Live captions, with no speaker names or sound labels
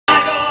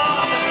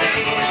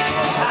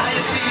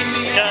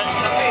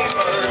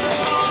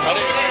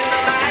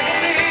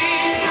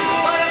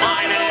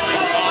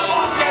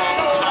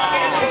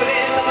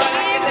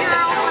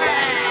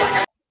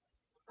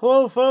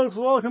Hello, folks.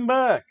 Welcome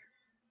back.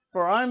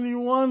 For I'm the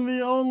one,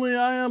 the only.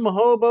 I am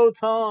Hobo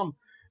Tom,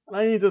 and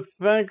I need to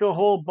thank a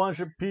whole bunch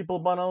of people,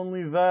 but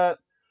only that.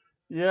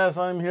 Yes,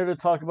 I'm here to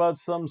talk about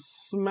some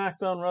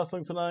SmackDown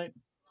wrestling tonight.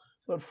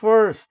 But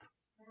first,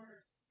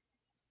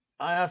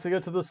 I have to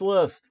get to this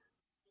list.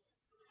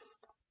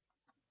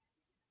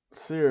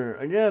 See here.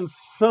 Again,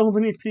 so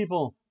many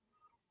people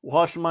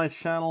watched my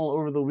channel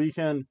over the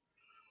weekend.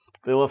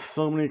 They left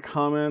so many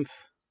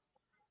comments.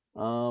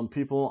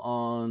 People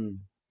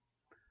on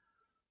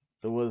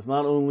it was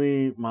not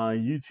only my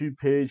YouTube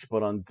page,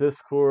 but on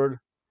Discord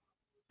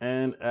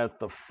and at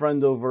the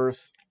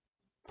Friendoverse.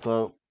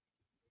 So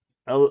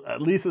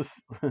at least it's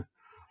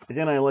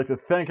again, I'd like to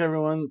thank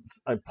everyone.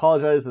 I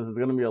apologize. This is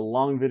going to be a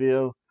long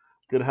video.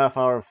 Good half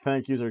hour of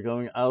thank yous are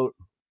going out,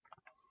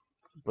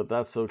 but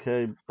that's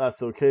okay.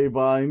 That's okay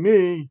by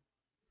me.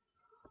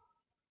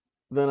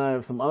 Then I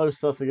have some other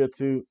stuff to get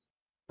to,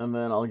 and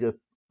then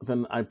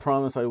Then I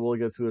promise I will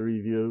get to a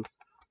review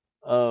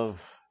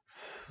of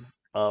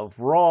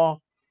Raw.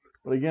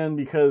 But again,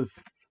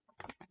 because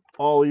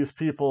all these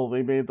people,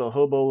 they made the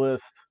Hobo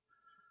list.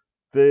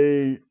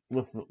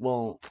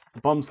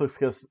 Bumsticks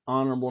gets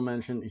honorable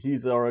mention.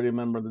 He's already a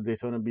member of the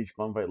Daytona Beach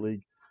Bumfight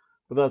League,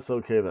 but that's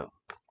okay though.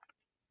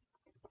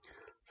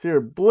 So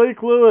here,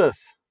 Blake Lewis,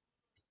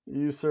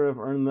 you sir have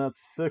earned that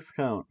 6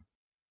 count.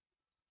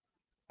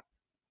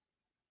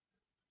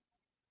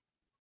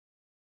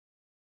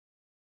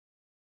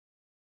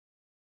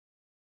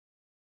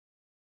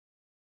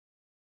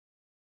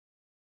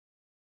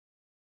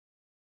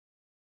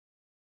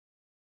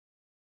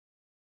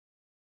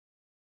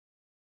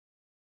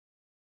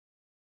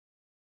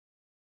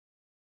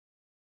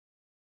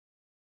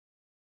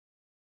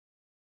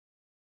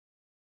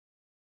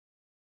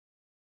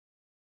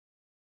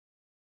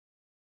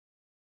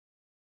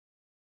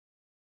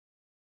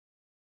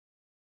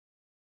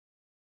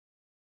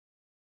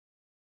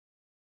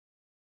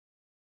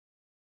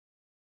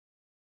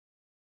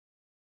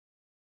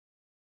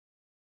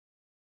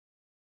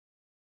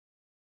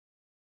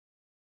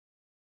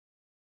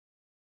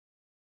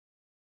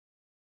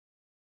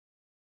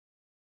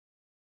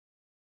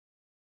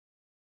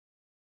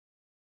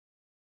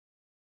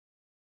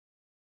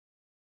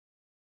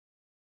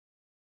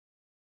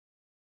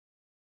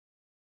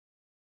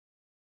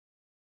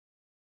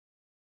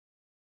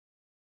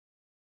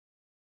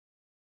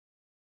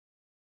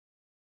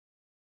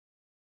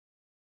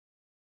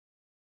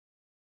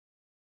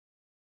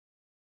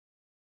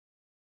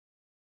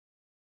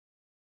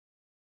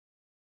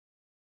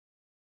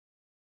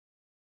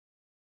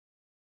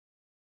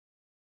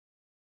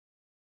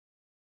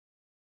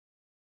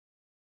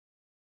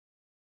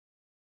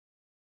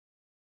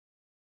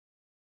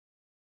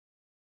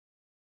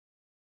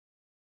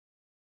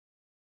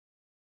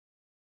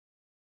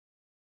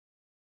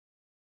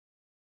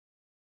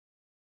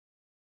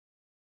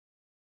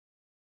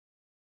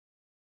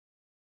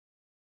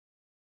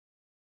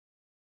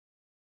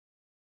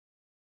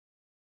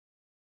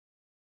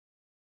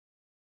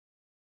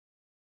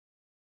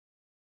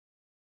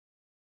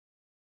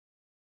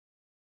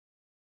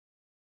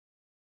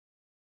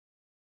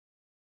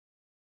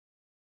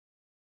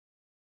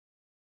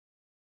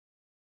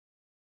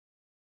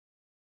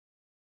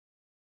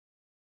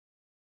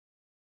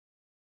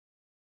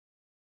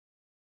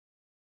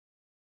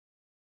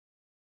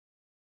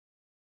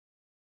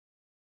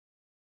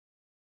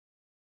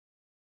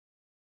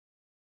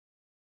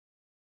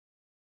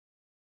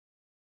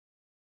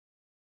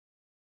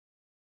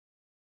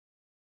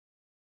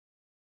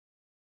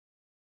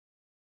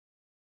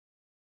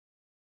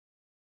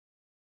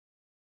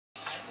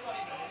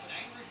 Everybody knows an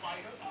angry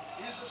fighter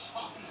is a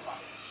sloppy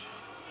fighter.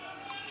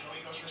 Joey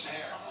goes for some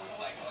cover with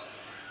a leg hook.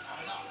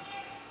 Not enough.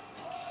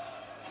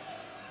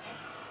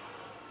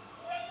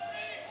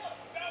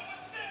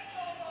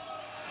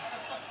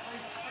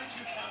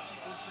 32 counts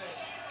equals 6.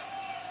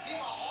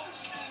 Meanwhile, all this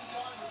is being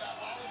done with that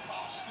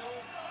lollipop still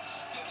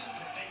sticking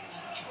to things.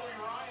 Joey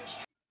Ryan's.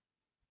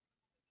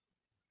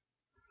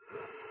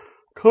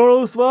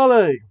 Carlos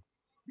Valle,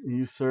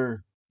 you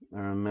sir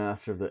are a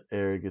master of the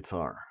air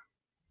guitar.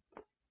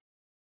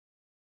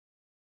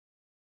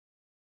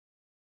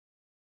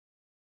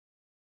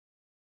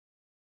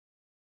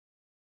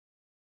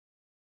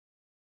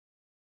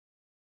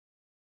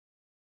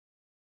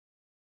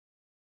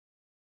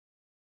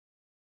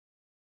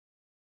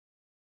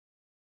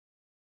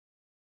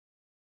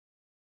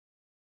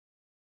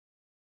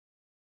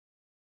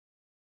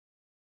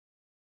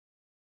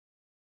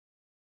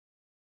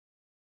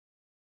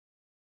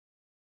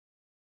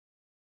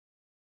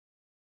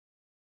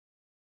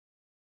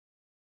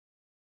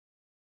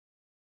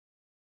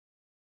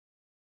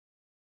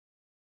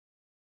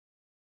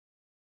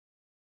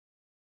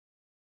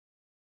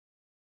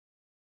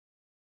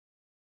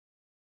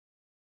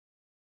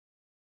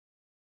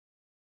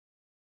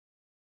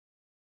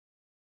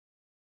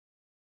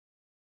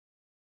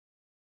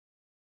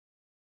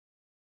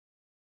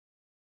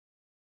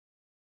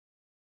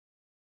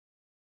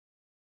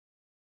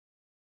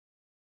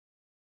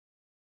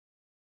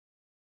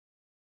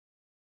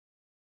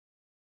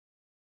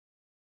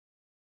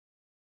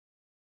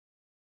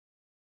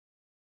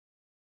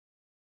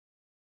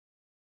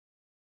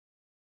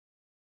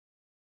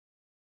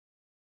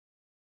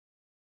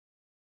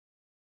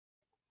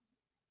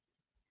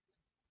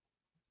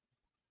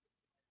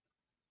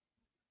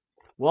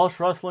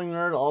 Welsh Wrestling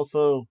Nerd,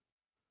 also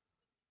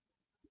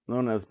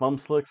known as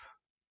Bumslicks.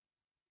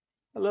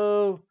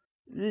 Hello.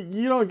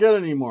 You don't get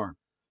any more.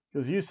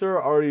 Because you, sir,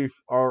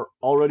 are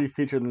already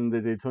featured in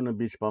the Daytona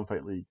Beach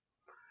Bumfight League.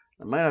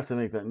 I might have to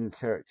make that new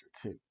character,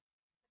 too.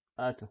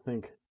 I have to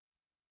think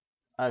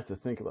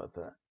about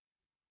that.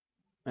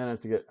 And I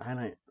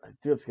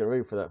do have to get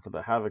ready for that, for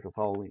the Havoc of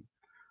Halloween.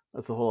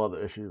 That's a whole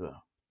other issue, though.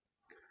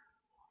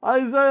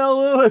 Isaiah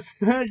Lewis,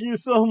 thank you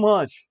so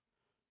much.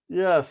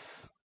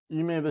 Yes,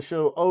 you made the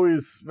show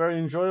always very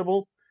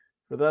enjoyable.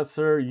 For that,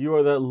 sir, you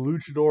are that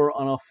luchador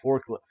on a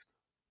forklift.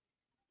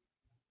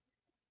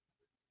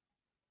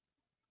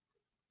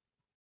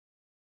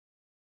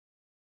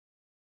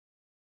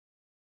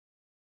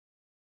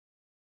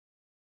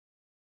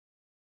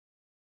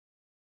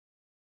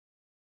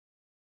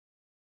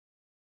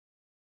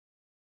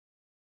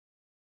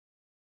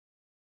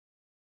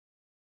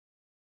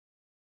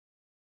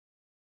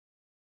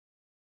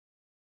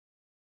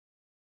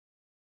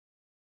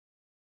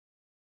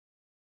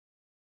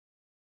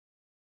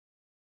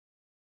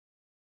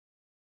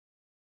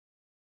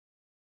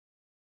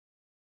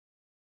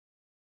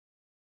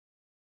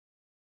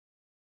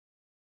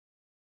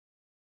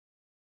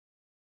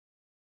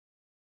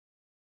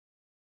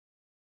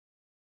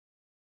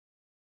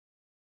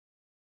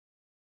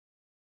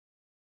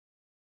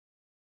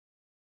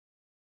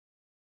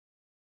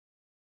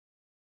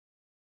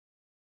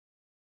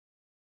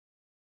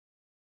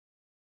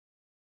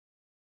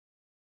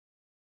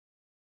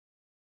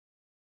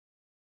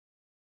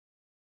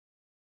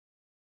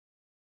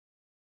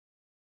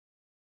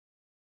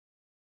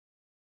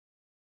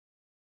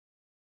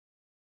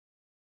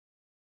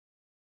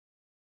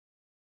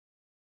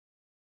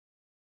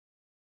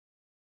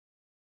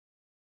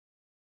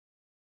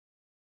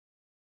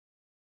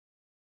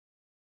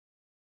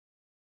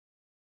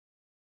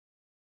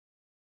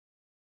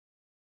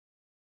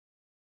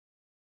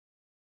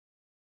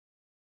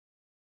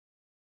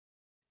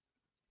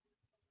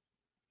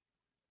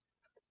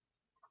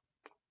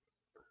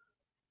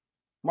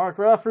 Mark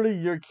Rafferty,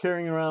 you're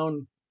carrying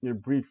around your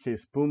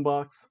briefcase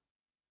boombox.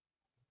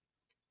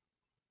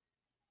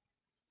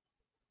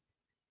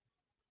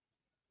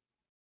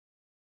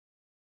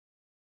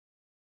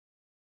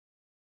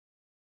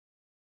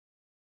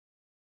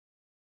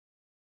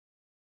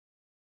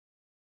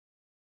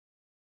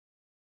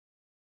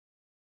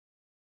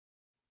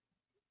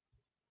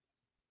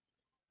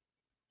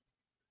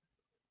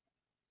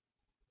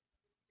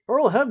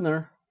 Earl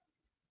Hebner.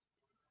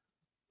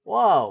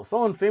 Wow,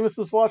 someone famous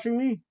is watching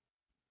me?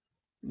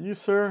 You,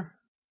 sir,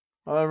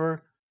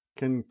 however,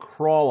 can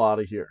crawl out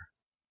of here.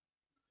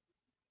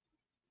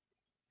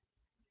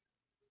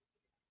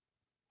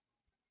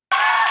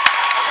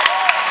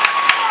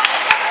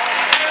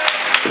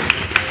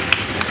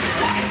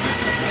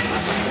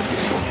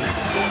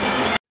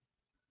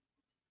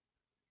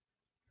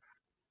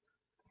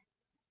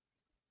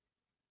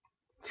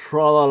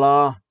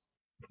 Tra-la-la.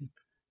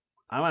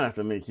 I might have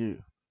to make you.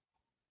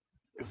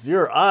 Because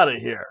you're out of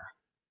here.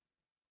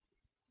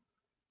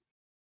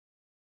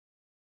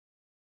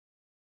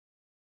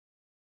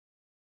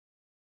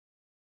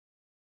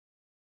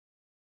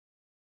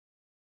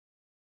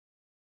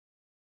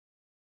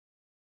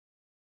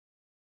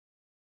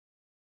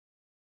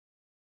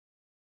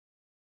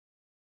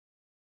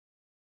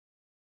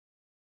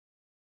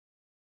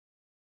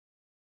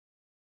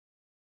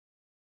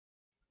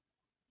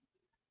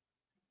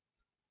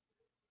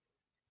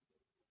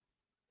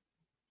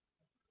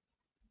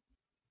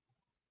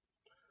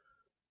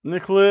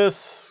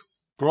 Nicholas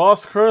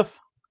Grosskirth.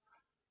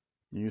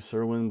 You,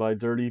 sir, win by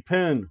dirty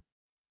pin.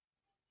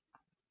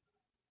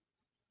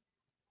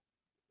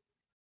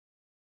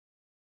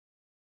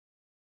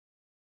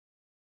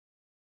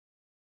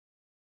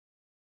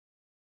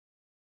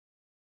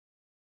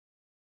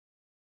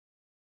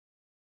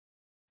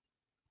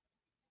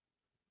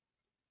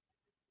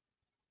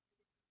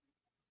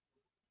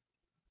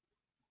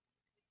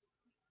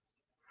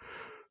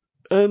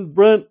 And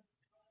Brent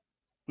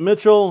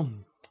Mitchell.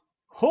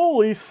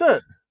 Holy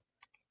shit.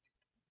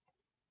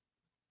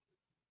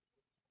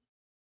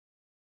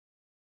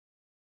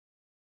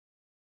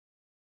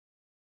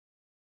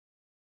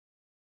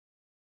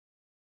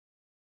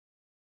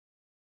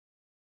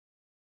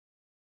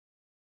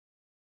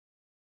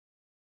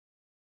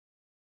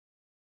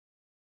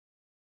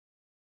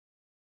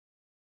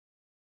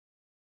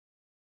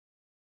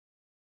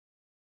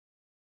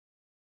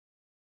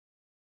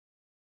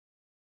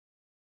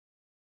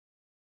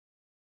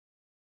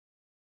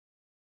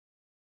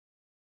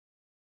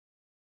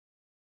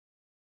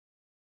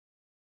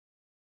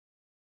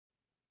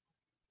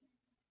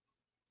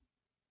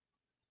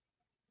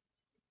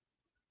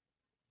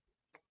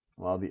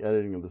 Wow, the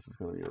editing of this is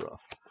going to be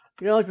rough.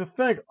 I'd like to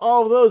thank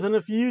all of those, and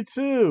if you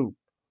too,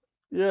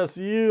 yes,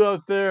 you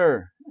out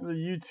there in the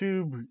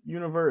YouTube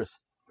universe,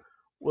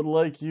 would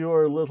like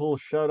your little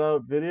shout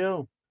out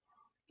video,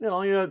 you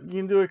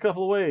can do it a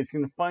couple of ways. You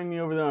can find me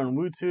over there on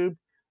YouTube.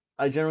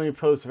 I generally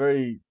post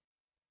very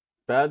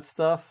bad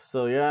stuff,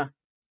 so yeah, you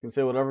can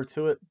say whatever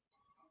to it.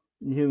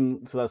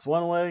 So that's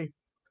one way.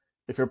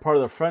 If you're part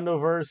of the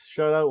Friendoverse,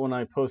 shout out when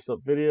I post up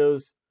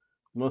videos.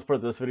 For the most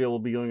part, this video will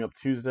be going up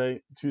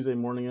Tuesday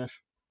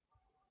morning-ish.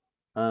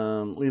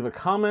 Leave a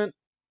comment.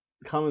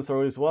 Comments are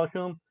always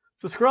welcome.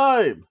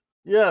 Subscribe!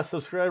 Yeah,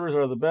 subscribers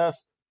are the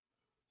best.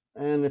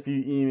 And if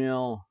you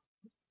email,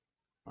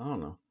 I don't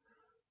know.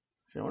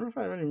 See, I wonder if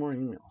I have any more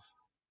emails.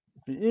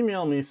 If you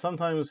email me,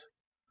 sometimes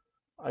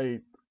I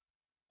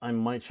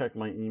might check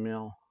my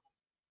email.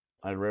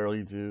 I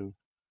rarely do.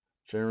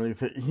 Generally,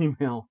 the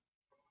email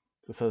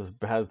just says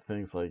bad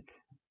things like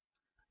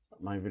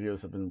my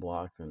videos have been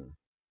blocked and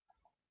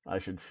I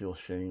should feel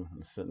shame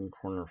and sit in the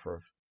corner for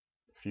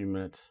a few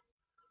minutes.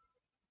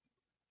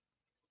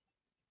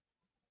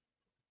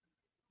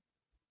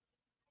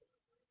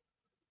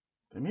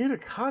 They made a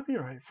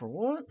copyright for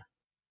what?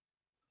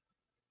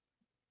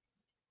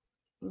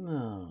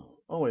 No.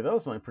 Oh, wait, that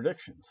was my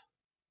predictions.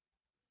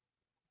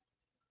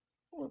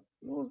 What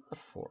was that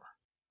for?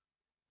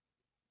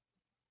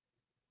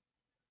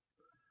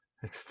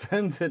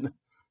 Extended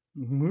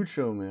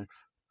Mucho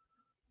Mix.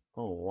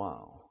 Oh,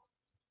 wow.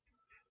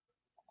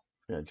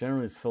 Yeah,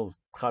 generally it's Phil's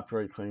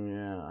copyright claim.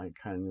 Yeah, I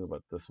kind of knew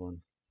about this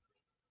one.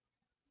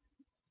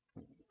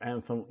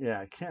 Anthem. Yeah,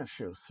 I can't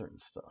show certain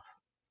stuff.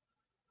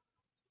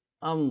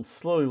 I'm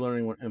slowly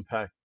learning what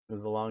Impact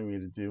is allowing me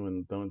to do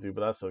and don't do,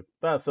 but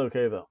that's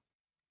okay though.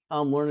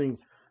 I'm learning.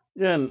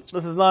 Again,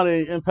 this is not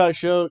a Impact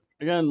show.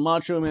 Again,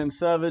 Macho Man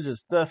Savage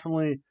is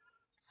definitely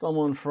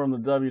someone from the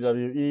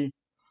WWE.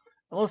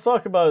 And let's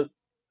talk about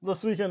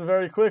this weekend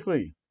very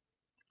quickly.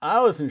 I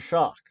was in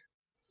shock.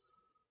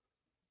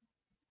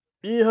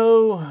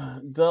 Hijo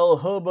del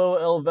Hobo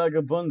el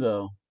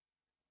Vagabundo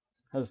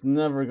has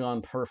never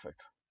gone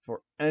perfect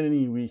for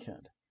any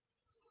weekend.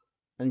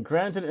 And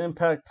granted,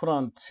 Impact put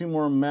on 2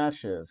 more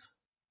matches,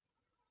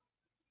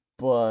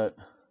 but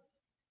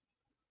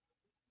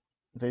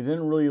they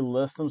didn't really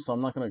list them, so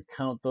I'm not going to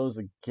count those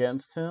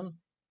against him.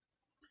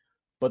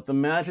 But the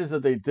matches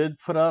that they did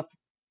put up,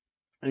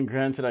 and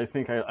granted, I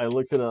think I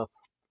looked it up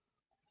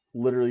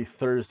literally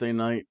Thursday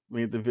night,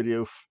 made the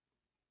video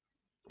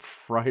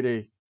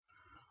Friday.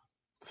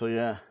 So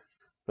yeah,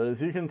 but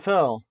as you can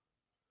tell,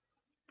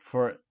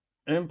 for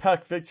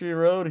Impact Victory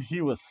Road, he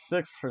was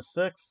 6 for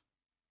 6,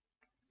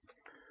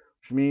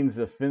 which means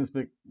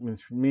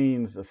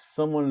if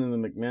someone in the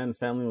McMahon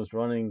family was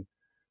running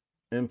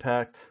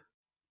Impact,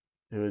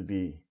 it would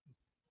be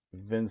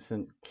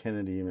Vincent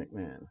Kennedy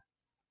McMahon.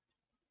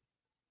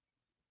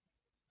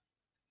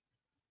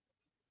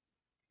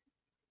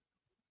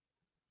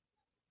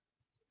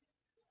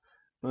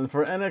 And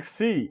for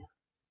NXT,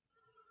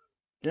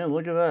 again,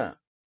 look at that.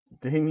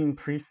 Damian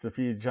Priest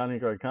defeated Johnny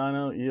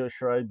Gargano. Io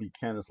Shirai beat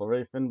Candice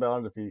LeRae. Finn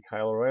Balor defeated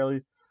Kyle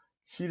O'Reilly.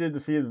 Sheeta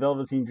defeated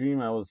Velveteen Dream.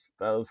 That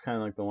was kind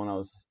of like the one I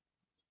was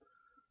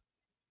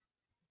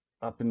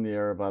up in the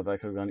air about. That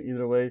could have gone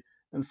either way.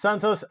 And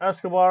Santos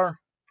Escobar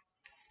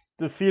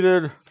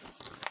defeated.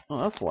 Oh,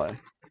 that's why.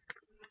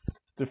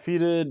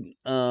 Defeated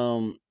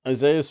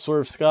Isaiah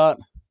Swerve Scott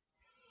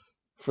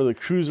for the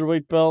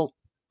Cruiserweight belt.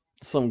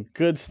 Some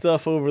good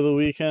stuff over the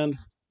weekend.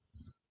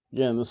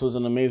 Again, this was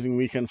an amazing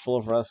weekend full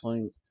of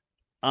wrestling.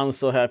 I'm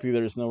so happy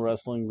there's no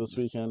wrestling this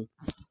weekend.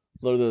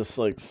 Though there's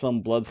like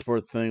some blood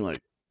sport thing, like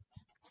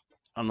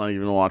I'm not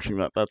even watching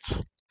that.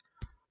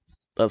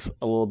 That's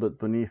a little bit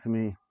beneath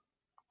me.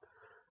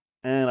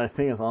 And I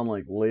think it's on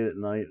like late at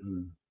night,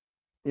 and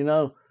you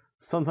know,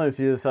 sometimes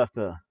you just have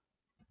to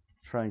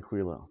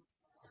tranquilo.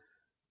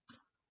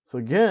 So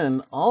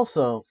again,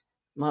 also,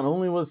 not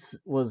only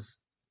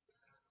was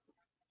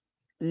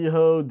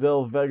Hijo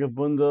del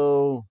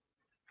Vagabundo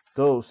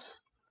Dos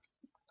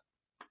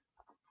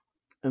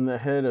in the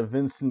head of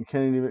Vincent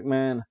Kennedy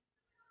McMahon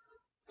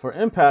for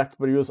Impact,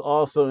 but he was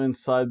also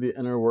inside the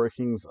inner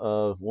workings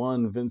of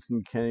one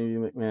Vincent Kennedy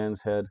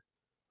McMahon's head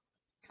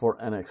for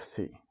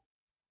NXT.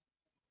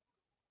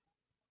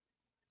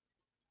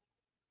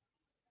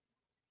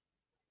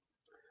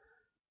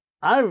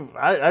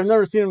 I've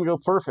never seen him go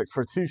perfect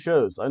for 2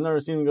 shows. I've never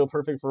seen him go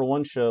perfect for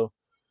 1 show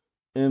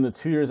in the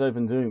 2 years I've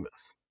been doing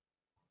this.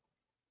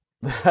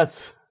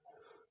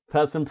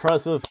 That's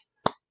impressive.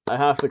 I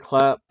have to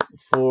clap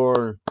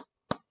for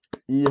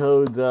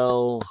Hijo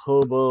del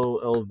Hobo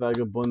el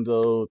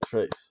Vagabundo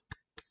Trace.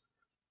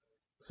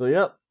 So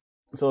yep.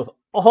 So with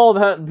all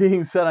that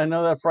being said, I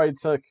know that probably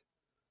took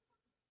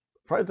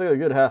a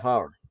good half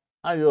hour.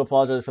 I do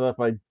apologize for that,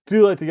 but I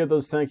do like to get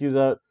those thank yous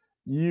out.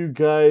 You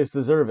guys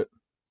deserve it.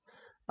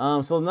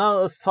 So now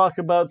let's talk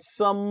about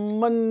some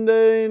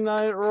Monday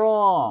Night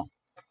Raw.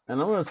 And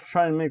I'm going to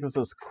try and make this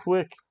as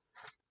quick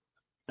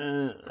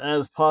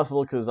as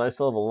possible because I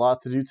still have a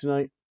lot to do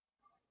tonight.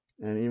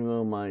 And even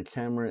though my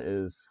camera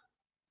is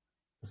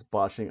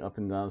botching up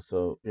and down,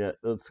 so yeah,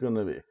 it's going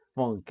to be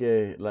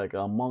funky like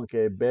a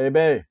monkey,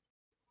 baby.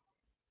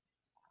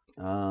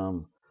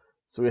 So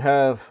we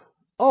have...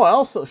 Oh,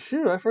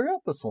 I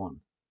forgot this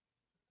one.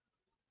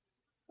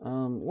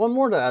 One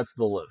more to add to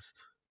the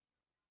list.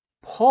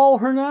 Paul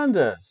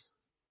Hernandez.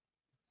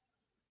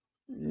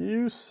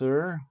 You,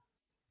 sir,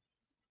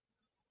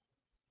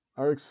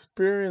 are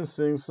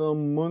experiencing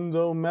some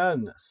mundo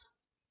madness.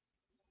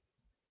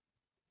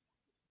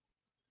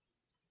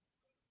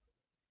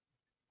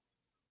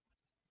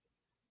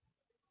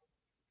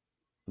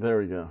 There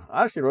we go.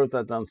 I actually wrote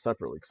that down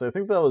separately because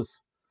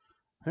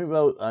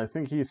I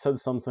think he said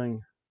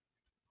something.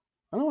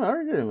 I know I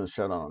already gave him a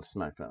shout out on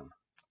SmackDown.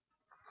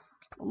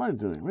 What am I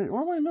doing? Wait,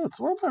 where are my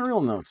notes? Where are my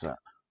real notes at?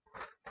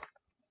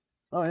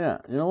 Oh yeah,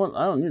 you know what?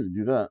 I don't need to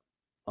do that.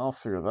 I'll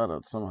figure that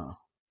out somehow.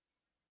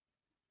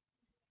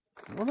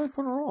 What did I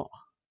put a Raw?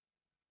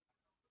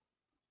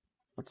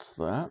 What's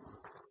that?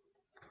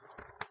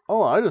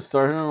 Oh, I just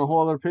started on a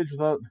whole other page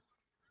without.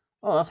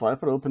 Oh, that's why I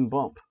put open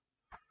bump.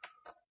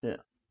 Yeah,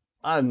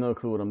 I have no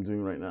clue what I'm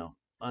doing right now.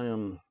 I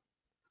am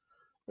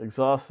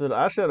exhausted.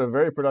 I actually had a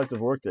very productive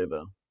workday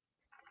though.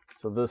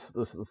 So this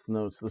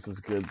notes. This is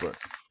good, but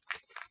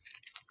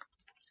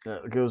yeah,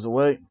 it goes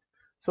away.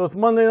 So it's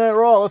Monday Night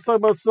Raw. Let's talk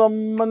about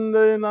some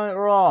Monday Night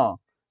Raw.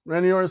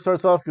 Randy Orton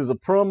starts off because a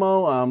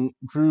promo.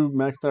 Drew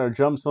McIntyre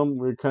jumps him.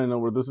 We kind of know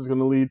where this is going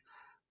to lead.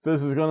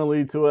 This is going to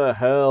lead to a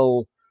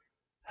Hell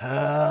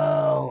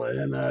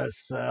in a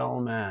Cell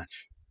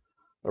match.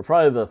 Or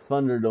probably the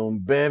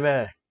Thunderdome,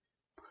 baby.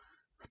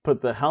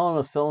 Put the Hell in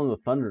a Cell in the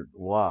Thunder.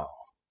 Wow.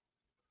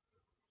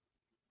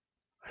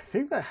 I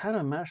think they had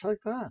a match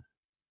like that.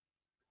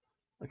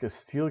 Like a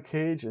steel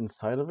cage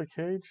inside of a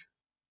cage.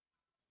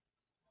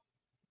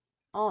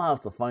 I'll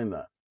have to find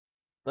that.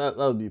 That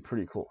would be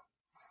pretty cool.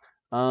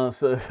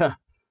 So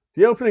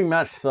the opening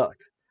match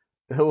sucked.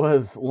 It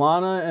was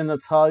Lana and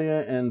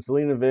Natalya and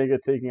Zelina Vega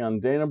taking on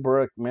Dana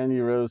Brooke, Mandy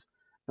Rose,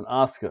 and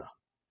Asuka.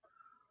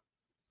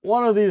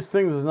 One of these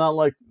things is not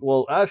like,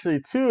 well,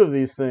 actually, two of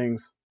these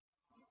things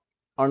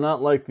are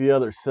not like the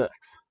other six.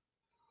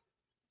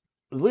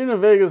 Zelina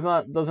Vega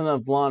doesn't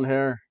have blonde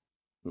hair,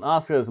 and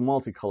Asuka has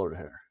multicolored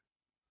hair.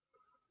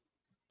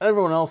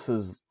 Everyone else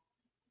is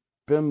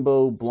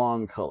bimbo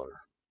blonde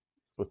color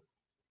with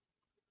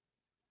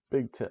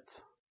big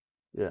tits.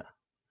 Yeah.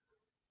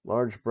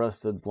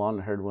 Large-breasted,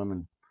 blonde-haired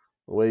women.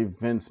 The way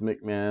Vince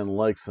McMahon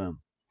likes them.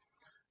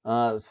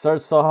 It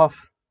starts off,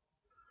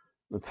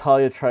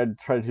 Natalya tried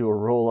to do a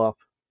roll-up,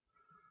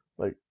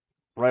 like,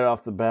 right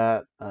off the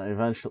bat,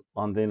 eventually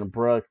on Dana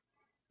Brooke.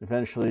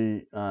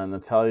 Eventually,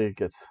 Natalya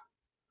gets...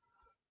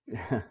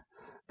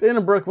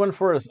 Dana Brooke went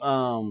for his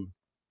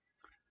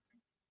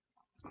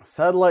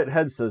satellite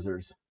head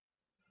scissors.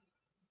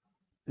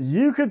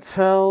 You could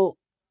tell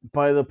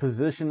by the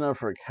position of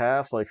her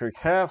calves, like her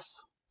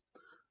calves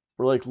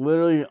were like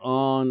literally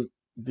on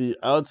the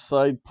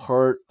outside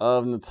part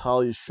of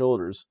Natalya's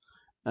shoulders,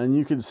 and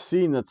you could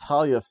see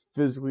Natalya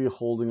physically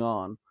holding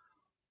on,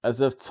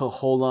 as if to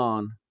hold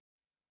on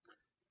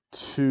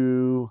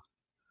to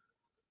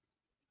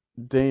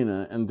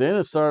Dana. And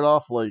Dana started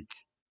off like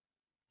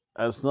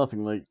as nothing.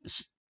 Like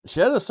she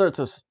had to start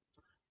to,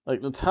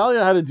 like,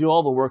 Natalya had to do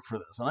all the work for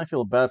this, and I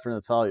feel bad for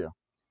Natalya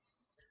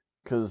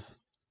because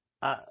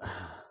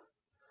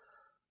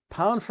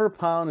pound for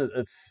pound,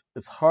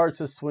 it's hard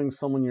to swing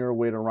someone your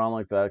weight around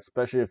like that,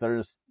 especially if they're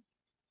just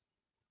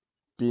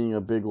being a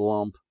big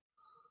lump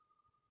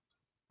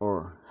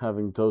or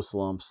having dose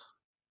lumps.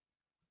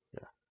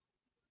 Yeah.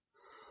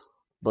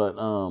 But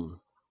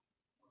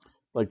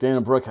like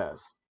Dana Brooke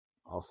has.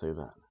 I'll say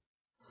that.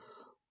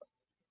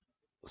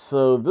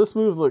 So this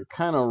move looked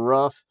kind of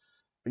rough.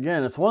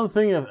 Again, it's one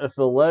thing if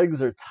the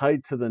legs are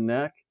tight to the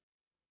neck,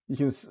 you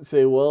can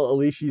say, well, at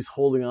least she's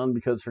holding on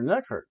because her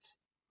neck hurts.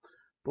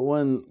 But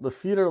when the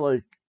feet are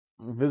like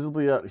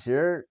visibly out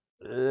here,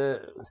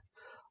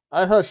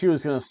 I thought she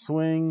was going to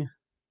swing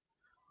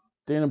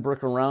Dana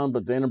Brooke around,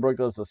 but Dana Brooke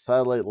does the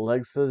satellite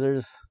leg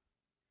scissors.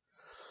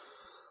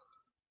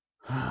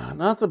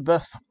 Not the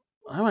best.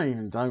 I might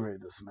even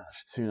downgrade this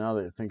match too now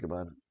that I think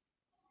about it.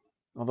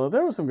 Although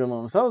there were some good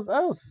moments. That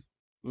was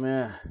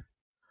meh.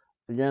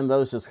 Again, that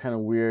was just kind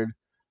of weird.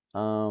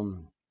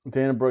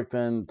 Dana Brooke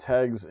then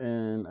tags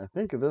in, I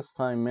think at this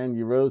time,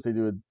 Mandy Rose. They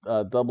do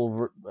a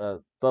double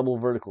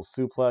vertical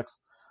suplex.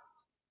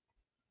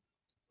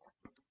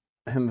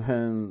 And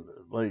then,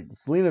 like,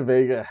 Zelina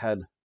Vega had...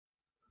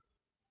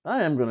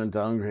 I am going to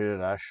downgrade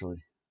it,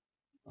 actually.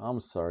 I'm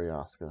sorry,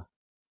 Asuka.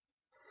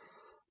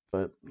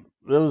 But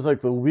that was,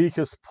 like, the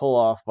weakest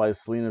pull-off by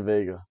Zelina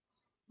Vega.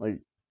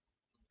 Like,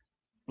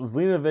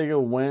 Zelina Vega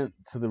went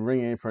to the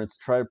ring apron to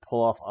try to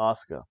pull off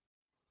Asuka.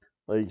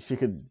 Like, she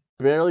could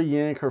barely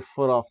yank her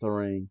foot off the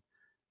ring.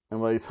 And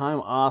by the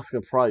time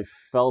Asuka probably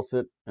felt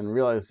it and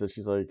realized it,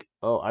 she's like,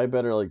 oh, I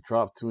better, like,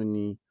 drop to a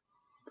knee.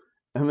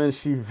 And then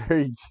she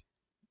very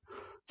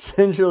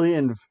gingerly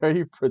and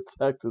very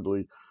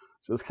protectedly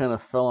just kind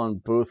of fell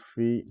on both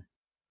feet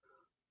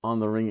on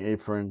the ring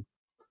apron.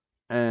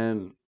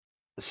 And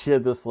she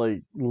had this,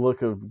 like,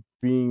 look of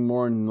being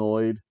more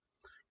annoyed.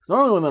 Because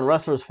normally when the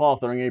wrestlers fall off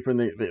the ring apron,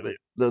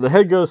 their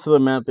head goes to the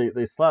mat,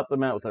 they slap the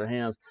mat with their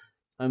hands,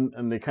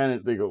 and they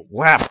go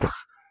whap,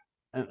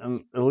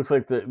 and it looks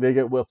like they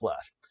get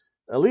whiplash.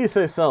 At least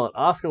they sell it.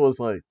 Asuka was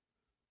like,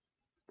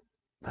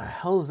 the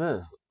hell is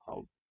this?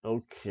 Oh,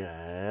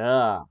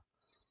 okay.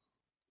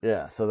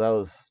 Yeah, so that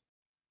was,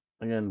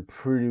 again,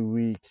 pretty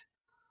weak.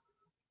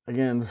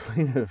 Again,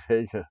 Zelina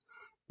Vega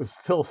was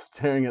still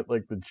staring at,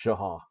 like, the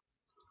jaw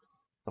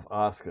of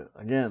Asuka.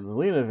 Again,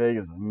 Zelina Vega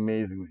is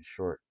amazingly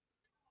short.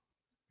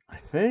 I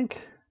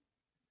think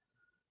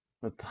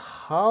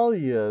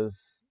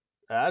Natalia's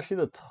actually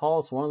the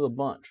tallest one of the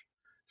bunch.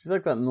 She's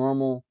like that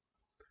normal.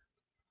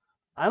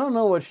 I don't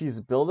know what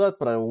she's billed at,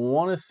 but I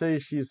want to say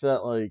she's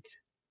at like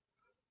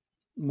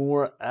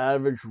more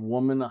average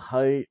woman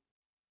height,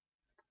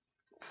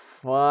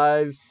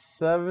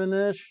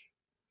 5'7" ish.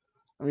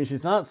 I mean,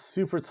 she's not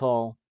super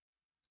tall.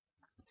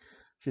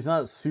 She's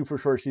not super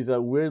short. She's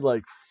at weird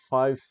like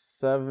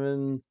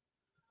 5'7",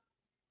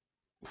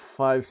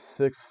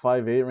 5'6",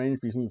 5'8" range,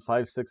 between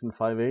 5'6" and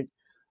 5'8".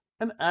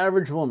 An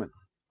average woman.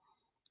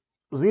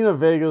 Zelina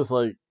Vega's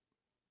like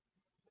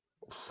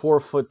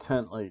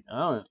 4'10", like I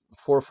don't know,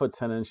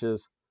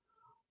 4'10"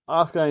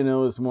 Asuka I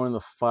know is more in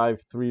the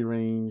 5'3"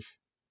 range.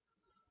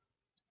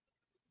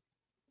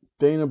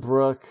 Dana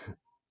Brooke,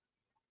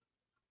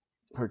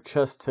 her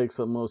chest takes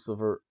up most of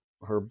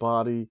her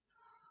body.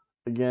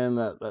 Again,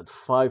 that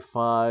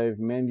 5'5".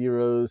 Mandy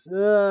Rose,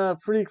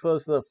 pretty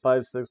close to that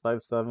 5'6",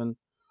 5'7".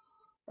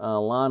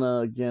 Lana,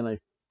 again, I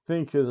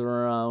think is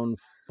around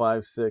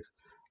 5'6".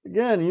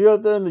 Again, you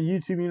out there in the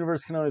YouTube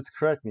universe can always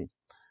correct me,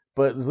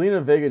 but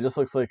Zelina Vega just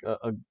looks like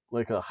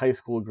a high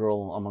school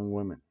girl among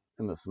women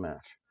in this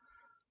match.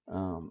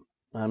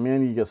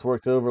 Mandy gets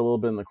worked over a little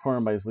bit in the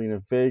corner by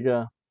Zelina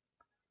Vega,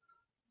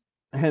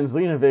 and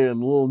Zelina Vega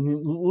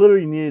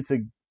literally needed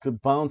to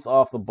bounce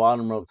off the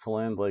bottom rope to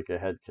land like a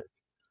head kick.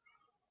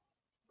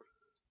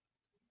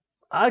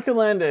 I could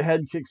land a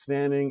head kick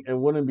standing. It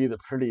wouldn't be the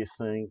prettiest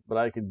thing, but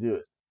I could do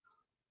it.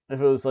 If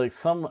it was like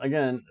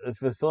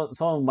if it's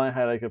someone in my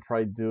height, I could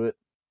probably do it.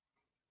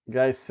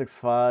 Guy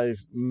 6'5",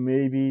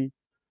 maybe,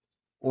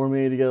 or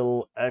maybe to get a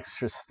little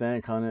extra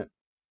stank on it,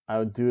 I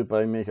would do it,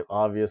 but I make it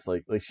obvious.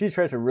 Like she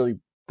tried to really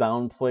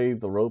downplay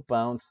the rope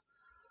bounce.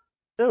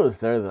 It was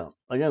there though.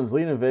 Again,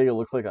 Zelina Vega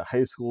looks like a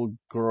high school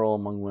girl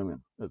among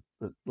women. It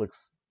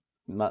looks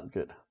not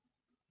good.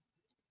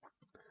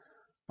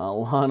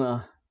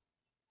 Lana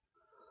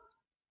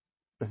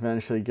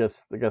eventually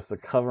gets the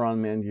cover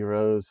on Mandy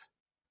Rose,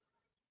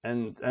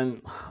 and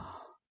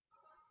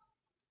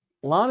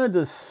Lana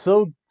does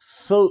so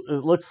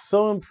it looks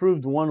so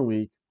improved one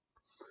week,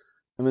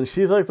 and then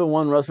she's like the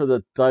one wrestler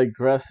that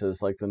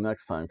digresses like the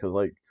next time, because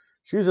like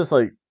she was just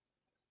like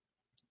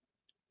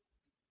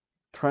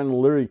trying to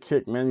literally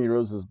kick Mandy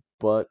Rose's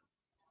butt,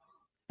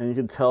 and you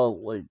can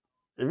tell like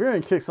if you're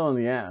gonna kick someone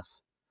in the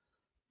ass,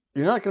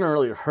 you're not gonna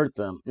really hurt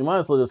them. You might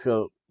as well just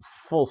go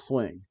full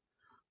swing.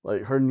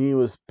 Like her knee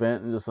was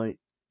bent and just like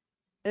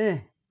Now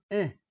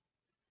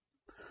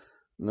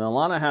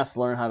Lana has to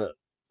learn how to.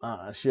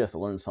 She has to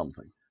learn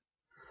something.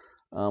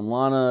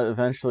 Lana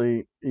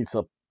eventually eats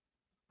a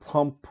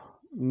pump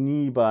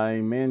knee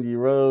by Mandy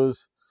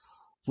Rose.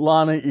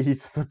 Lana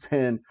eats the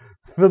pin.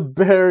 The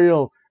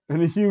burial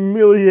and the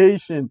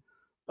humiliation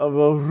of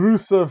the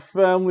Rusev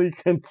family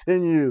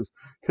continues.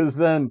 Because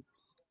then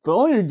the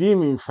only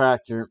redeeming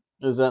factor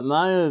is that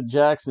Nia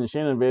Jax and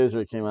Shayna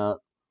Baszler came out.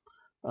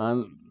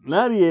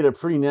 Natty ate a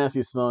pretty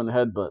nasty smelling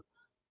headbutt.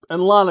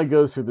 And Lana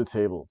goes through the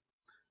table.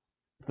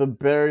 The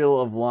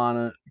burial of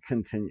Lana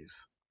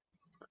continues.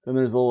 Then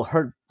there's a little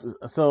hurt.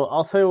 So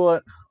I'll tell you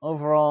what,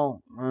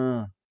 overall,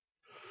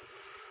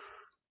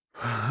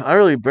 I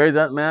really buried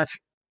that match.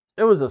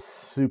 It was a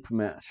soup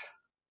match.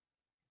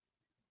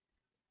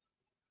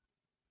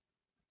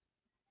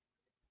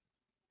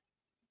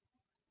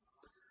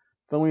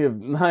 Then we have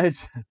Nia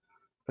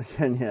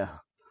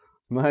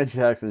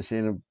Jax and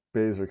Shayna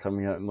Baszler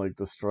coming out and like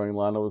destroying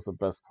Lana was the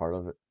best part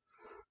of it.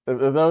 If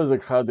that was a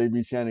crowd, they'd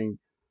be chanting,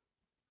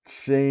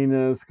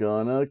 "Shayna's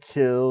gonna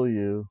kill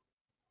you."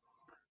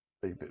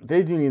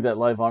 They do need that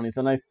live audience,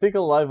 and I think a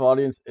live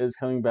audience is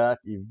coming back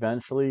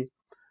eventually.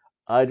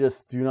 I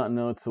just do not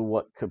know to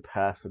what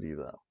capacity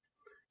though,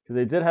 because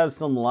they did have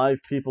some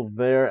live people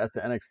there at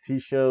the NXT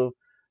show,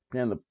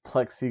 behind the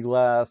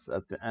plexiglass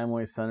at the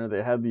Amway Center.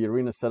 They had the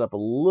arena set up a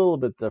little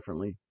bit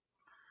differently.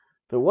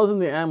 If it wasn't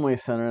the Amway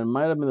Center, it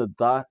might have been the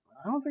Doc.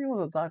 I don't think it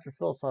was a Dr.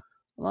 Phillips. I'm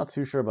not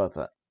too sure about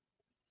that.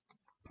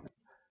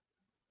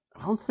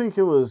 I don't think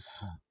it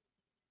was.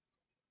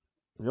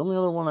 The only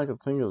other one I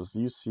could think of was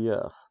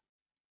UCF.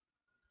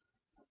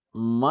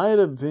 Might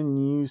have been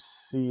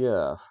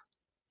UCF.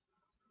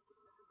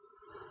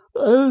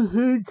 I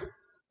think,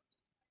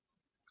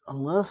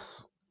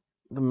 unless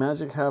the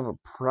Magic have a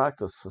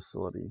practice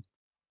facility,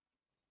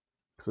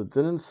 because it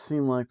didn't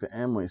seem like the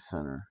Amway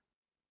Center.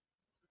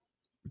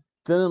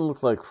 Didn't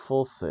look like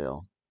Full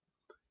Sail.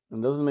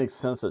 It doesn't make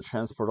sense to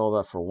transport all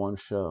that for one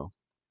show.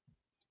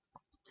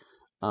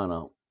 I don't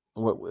know.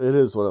 It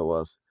is what it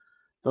was.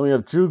 Then we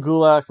have Drew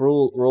Gulak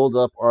rolled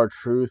up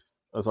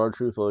R-Truth as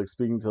R-Truth, like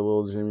speaking to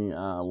Little Jimmy.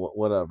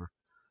 Whatever.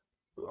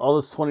 All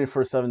this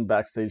 24/7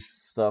 backstage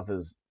stuff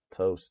is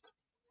toast.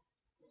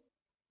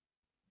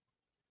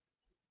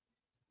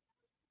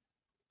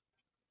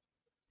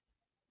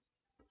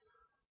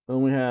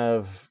 Then we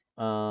have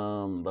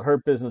the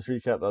Hurt Business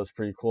recap. That was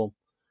pretty cool.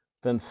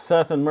 Then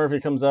Seth and Murphy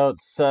comes out.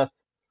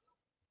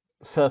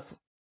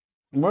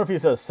 Murphy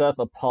says Seth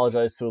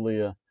apologized to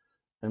Aaliyah.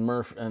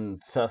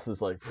 And Seth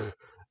is like,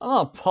 I'm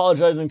not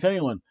apologizing to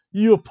anyone.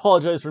 You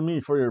apologize for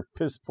me for your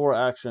piss poor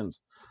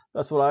actions.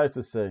 That's what I have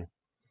to say.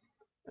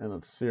 And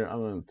let's see here.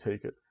 I'm going to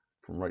take it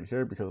from right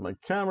here because my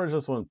camera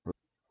just went.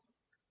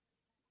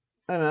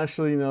 And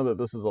actually, you know that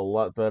this is a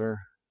lot better.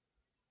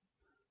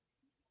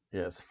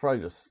 Yeah, it's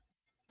probably just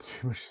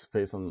too much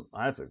space on.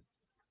 I have to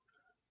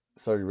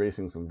start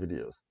erasing some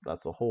videos.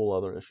 That's a whole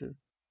other issue.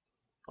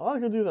 Oh, I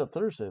could do that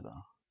Thursday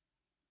though.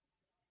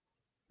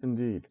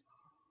 Indeed.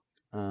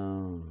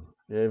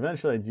 Yeah,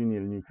 eventually I do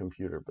need a new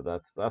computer,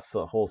 but that's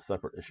a whole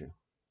separate issue.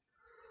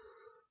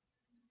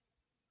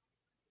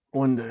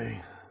 One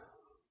day.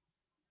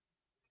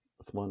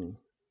 With money.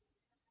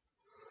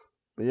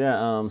 But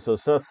yeah, so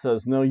Seth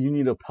says, no, you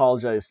need to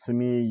apologize to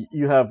me.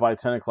 You have by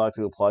 10 o'clock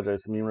to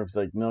apologize to me. Murphy's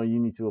like, no, you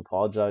need to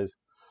apologize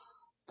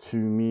to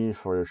me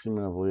for your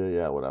treatment of Leah.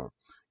 Yeah, whatever.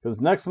 Because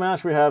next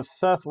match we have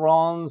Seth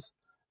Rollins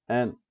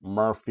and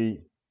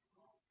Murphy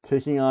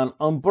taking on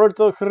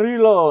Humberto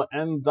Carrillo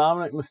and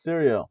Dominic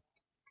Mysterio.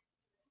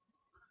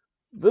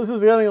 This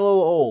is getting a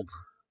little old.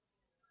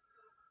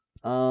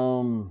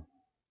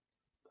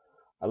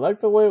 I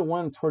like the way it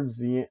went towards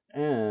the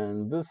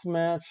end. This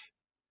match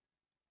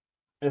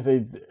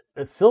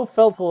it still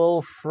felt a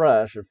little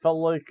fresh. It felt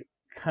like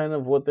kind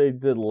of what they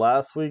did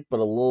last week, but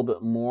a little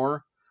bit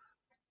more.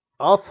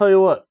 I'll tell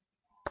you what,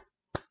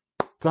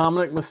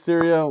 Dominic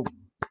Mysterio,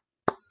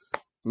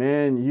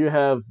 man, you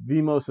have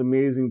the most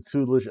amazing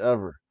tutelage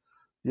ever.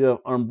 You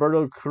have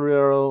Humberto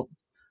Carrillo,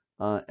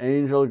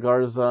 Angel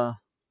Garza.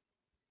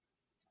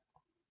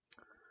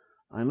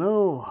 I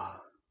know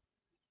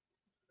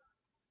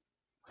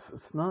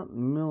it's not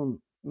Mil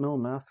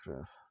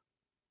Mascaras.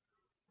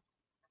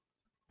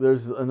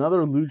 There's another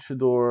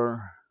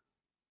luchador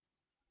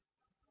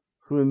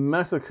who in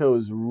Mexico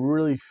is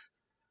really,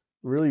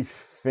 really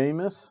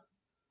famous.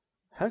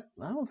 I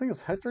don't think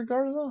it's Hector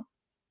Garza.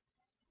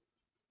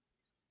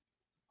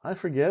 I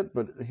forget,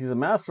 but he's a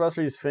masked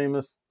wrestler. He's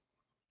famous.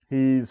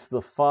 He's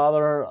the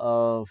father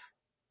of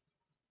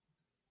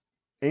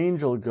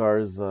Angel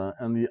Garza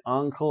and the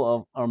uncle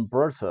of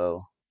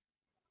Humberto.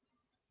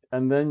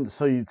 And then,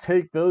 so you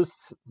take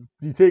those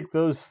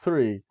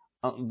three.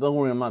 Don't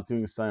worry, I'm not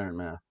doing silent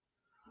math.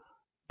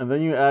 And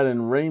then you add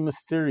in Rey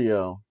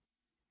Mysterio,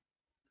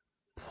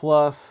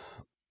 plus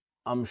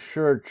I'm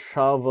sure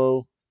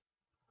Chavo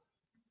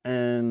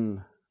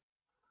and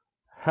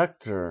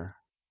Hector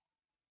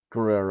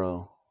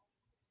Guerrero,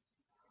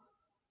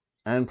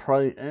 and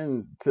probably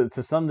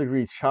to some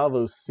degree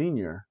Chavo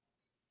Senior.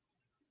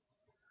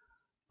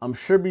 I'm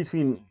sure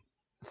between,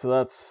 so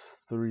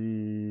that's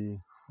 3,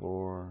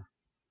 4.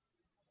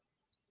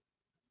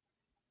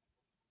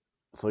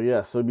 So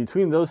yeah, so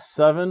between those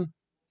 7,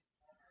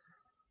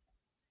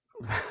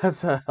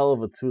 that's a hell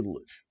of a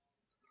tutelage.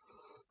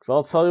 Because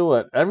I'll tell you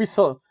what,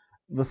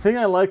 the thing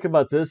I like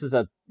about this is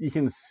that you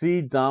can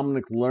see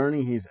Dominic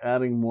learning. He's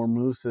adding more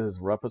moves to his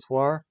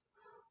repertoire.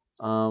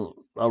 Right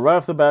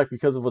off the back,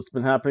 because of what's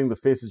been happening, the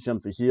faces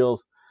jump to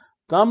heels.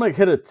 Dominic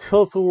hit a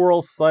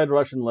tilt-a-whirl side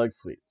Russian leg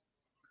sweep.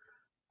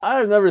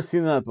 I've never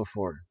seen that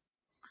before.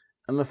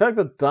 And the fact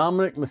that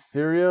Dominic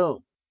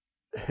Mysterio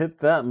hit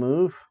that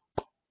move,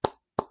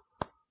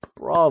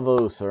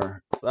 bravo,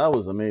 sir. That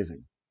was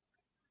amazing.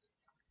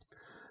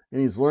 And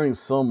he's learning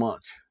so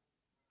much.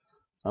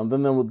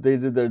 Then they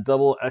did their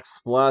double X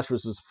splash,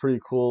 which was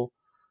pretty cool.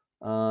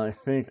 I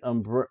think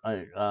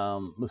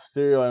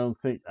Mysterio, I don't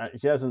think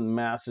he hasn't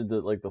mastered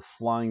the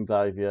flying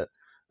dive yet.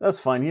 That's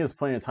fine. He has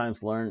plenty of time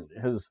to learn.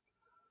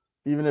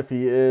 Even if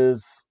he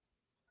is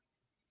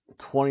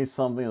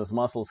 20-something, his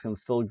muscles can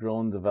still grow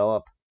and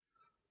develop.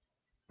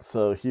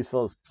 So he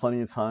still has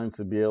plenty of time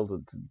to be able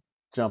to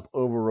jump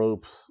over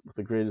ropes with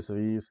the greatest of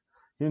ease.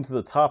 He went to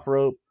the top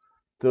rope,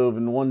 dove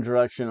in one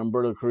direction.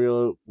 Humberto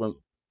Carrillo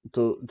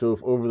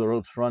dove over the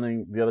ropes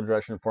running the other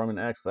direction, forming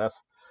an X.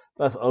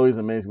 That's always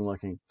amazing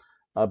looking.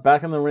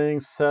 Back in the ring,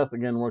 Seth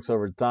again works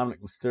over Dominic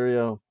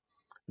Mysterio.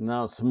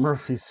 Now it's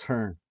Murphy's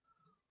turn.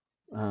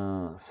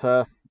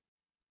 Seth,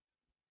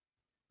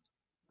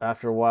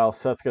 after a while,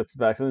 Seth gets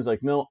back and he's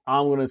like, no,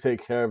 I'm going to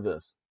take care of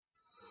this.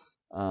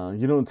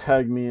 You don't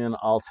tag me in,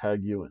 I'll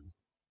tag you in.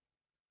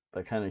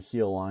 That kind of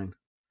heel line.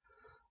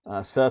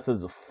 Seth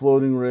has a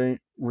floating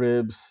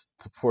ribs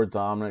to poor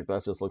Dominic.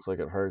 That just looks like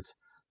it hurts.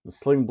 The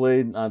sling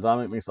blade,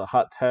 Dominic makes a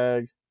hot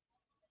tag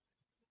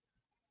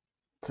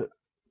to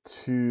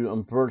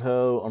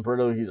Humberto.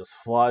 Humberto, he just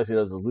flies. He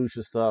does the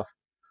lucha stuff.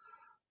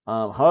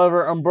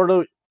 However,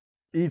 Humberto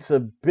eats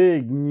a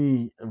big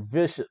knee.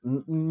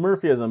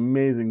 Murphy has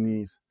amazing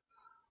knees.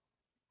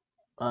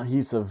 He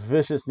eats a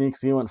vicious knee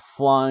because he went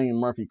flying and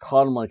Murphy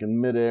caught him like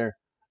in midair.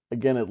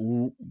 Again,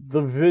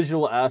 the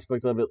visual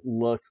aspect of it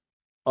looked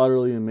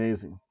utterly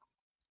amazing.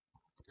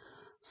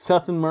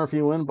 Seth and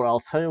Murphy win, but I'll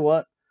tell you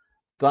what,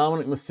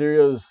 Dominic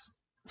Mysterio's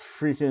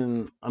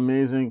freaking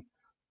amazing.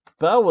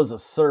 That was a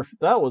surf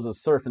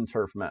and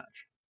turf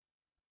match.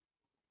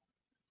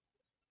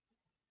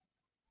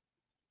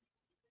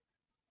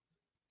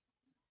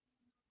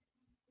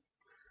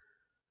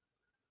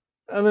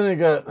 And then it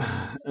got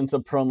into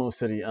Promo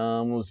City. It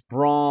was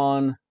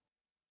Braun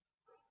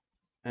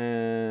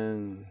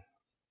and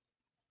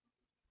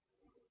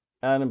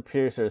Adam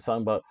Pearce are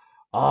talking about,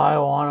 I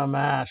want a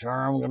match or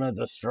I'm going to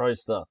destroy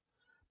stuff.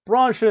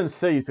 Braun shouldn't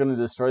say he's going to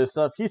destroy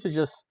stuff. He should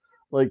just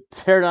like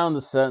tear down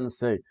the set and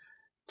say,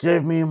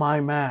 give me my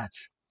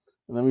match.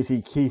 And then we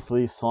see Keith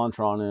Lee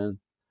saunter on in.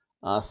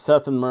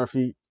 Seth and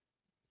Murphy,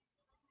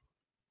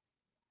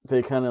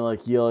 they kind of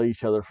like yell at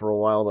each other for a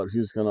while about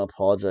who's going to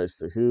apologize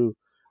to who.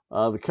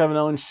 The Kevin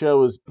Owens show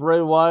was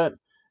Bray Wyatt,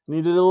 and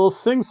he did a little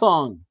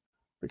sing-song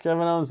for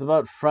Kevin Owens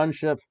about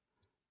friendship,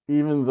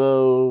 even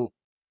though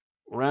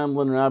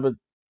Ramblin' Rabbit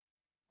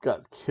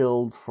got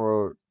killed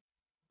for,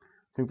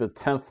 I think, the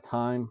 10th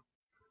time,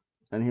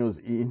 and he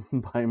was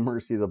eaten by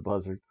Mercy the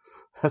Buzzard.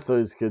 That's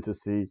always good to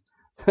see.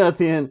 At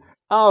the end,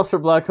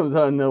 Aleister Black comes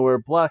out of nowhere,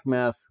 Black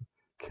Mask,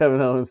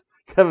 Kevin Owens.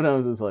 Kevin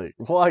Owens is like,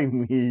 why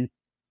me?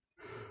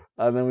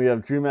 And then we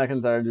have Drew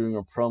McIntyre doing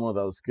a promo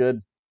that was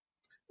good.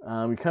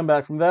 We come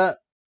back from that.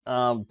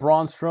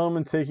 Braun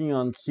Strowman taking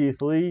on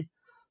Keith Lee.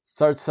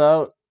 Starts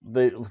out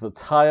with a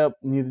tie-up.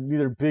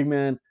 Neither big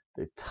man.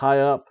 They tie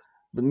up,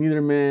 but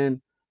neither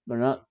man.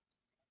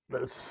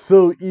 They're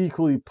so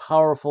equally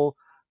powerful.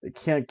 They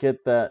can't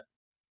get that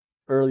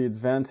early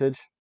advantage.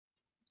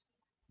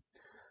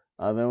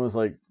 Then it was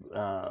like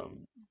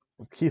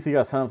Keith Lee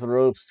got signed off the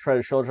ropes, tried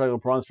to shoulder tackle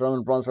Braun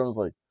Strowman. Braun Strowman was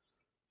like,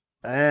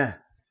 eh.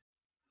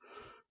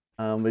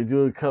 They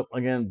do a couple,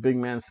 again, big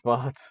man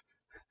spots.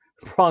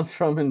 Braun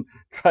Strowman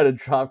tried a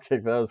drop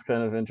kick. That was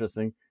kind of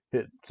interesting.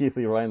 Hit Keith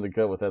Lee right in the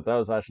gut with that. That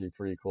was actually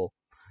pretty cool.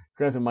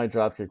 Granted, my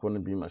drop kick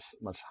wouldn't be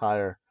much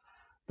higher.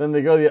 Then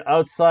they go to the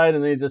outside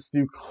and they just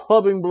do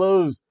clubbing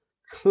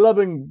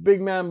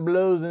big man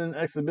blows in an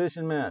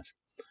exhibition match.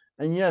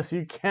 And yes,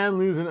 you can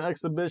lose an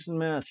exhibition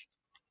match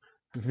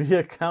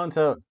via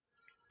countout.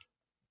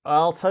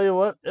 I'll tell you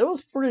what, it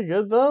was pretty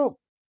good though.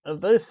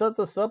 If they set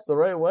this up the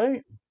right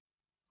way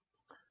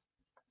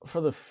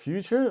for the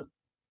future,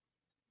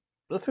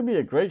 this could be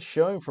a great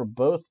showing for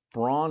both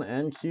Braun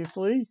and Keith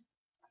Lee.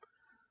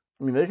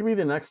 I mean, they could be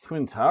the next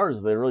Twin Towers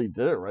if they really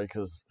did it right,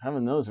 because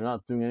heaven knows they're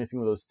not doing anything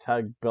with those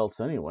tag belts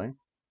anyway.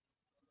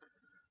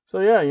 So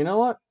yeah, you know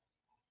what?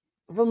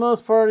 For the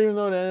most part, even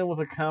though it ended with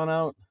a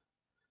countout,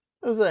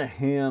 it was a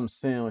ham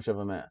sandwich of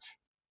a match.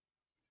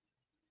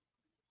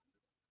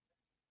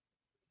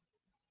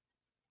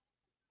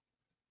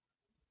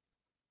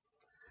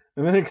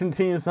 And then it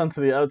continues on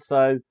to the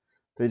outside.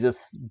 They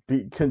just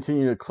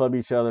continue to club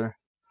each other.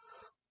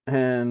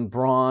 And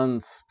Braun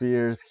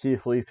spears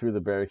Keith Lee through the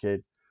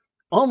barricade,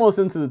 almost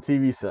into the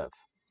TV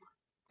sets.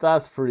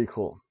 That's pretty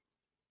cool.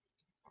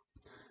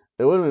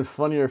 It would have been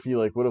funnier if he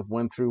would have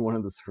went through one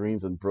of the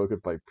screens and broke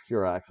it by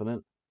pure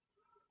accident.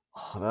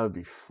 Oh, that would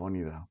be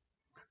funny though.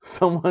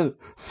 Someone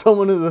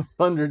in the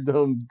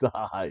Thunderdome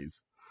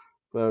dies.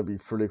 That would be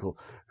pretty cool.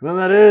 And then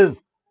that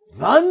is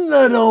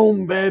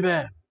Thunderdome,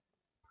 baby.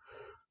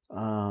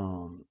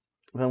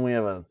 Then we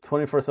have a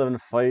 24/7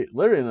 fight,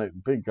 literally in a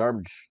big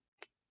garbage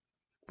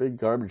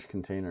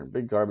container,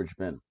 big garbage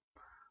bin.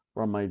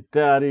 Where my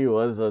daddy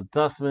was a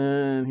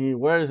dustman. He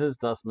wears his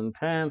dustman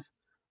pants.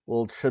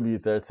 Little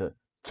tribute there to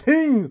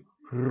King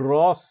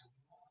Ross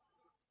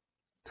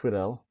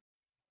Twiddell.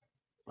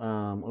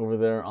 Over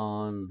there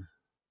on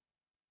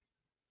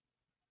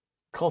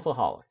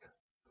Cultaholic.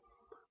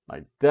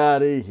 My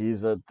daddy,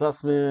 he's a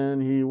dustman.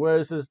 He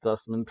wears his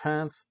dustman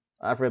pants.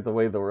 I forget the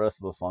way the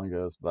rest of the song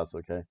goes, but that's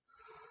okay.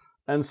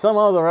 And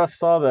somehow the ref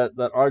saw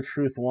that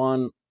R-Truth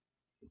won.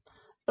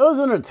 It was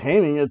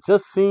entertaining. It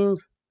seemed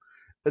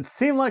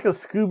like a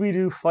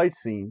Scooby-Doo fight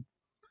scene.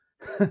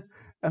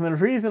 And the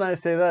reason I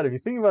say that, if you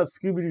think about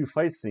Scooby-Doo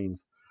fight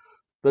scenes,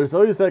 there's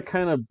always that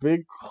kind of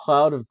big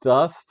cloud of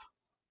dust.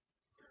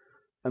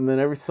 And then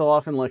every so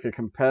often, like a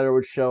competitor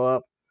would show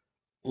up,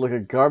 like a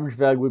garbage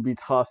bag would be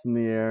tossed in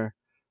the air.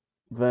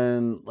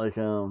 Then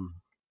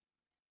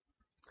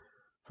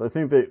so I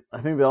think they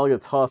all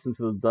get tossed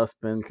into the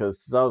dustbin because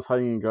Cesaro's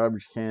hiding in a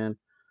garbage can.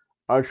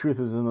 R-Truth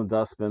is in the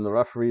dustbin. The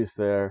referee's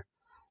there.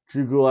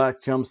 Drew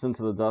Gulak jumps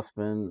into the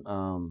dustbin.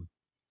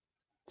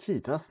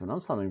 Dustbin.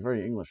 I'm sounding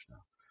very English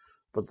now.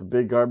 But the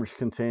big garbage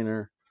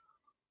container,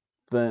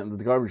 then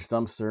the garbage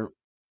dumpster.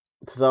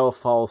 Cesaro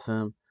follows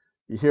him.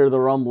 You hear the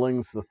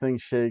rumblings. The thing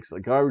shakes. A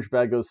garbage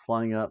bag goes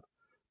flying up.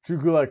 Drew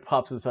Gulak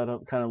pops his head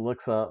up, kind of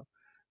looks up,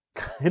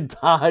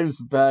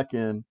 dives back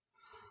in.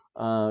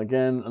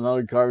 Again,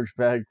 another garbage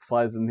bag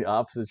flies in the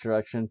opposite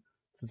direction.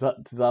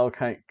 Cesaro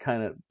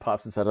kind of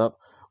pops his head up,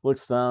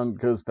 looks down,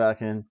 goes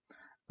back in.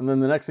 And then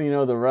the next thing you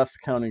know, the ref's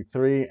counting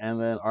 3, and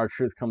then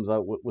R-Truth comes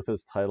out with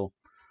his title.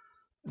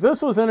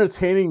 This was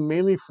entertaining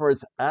mainly for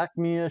its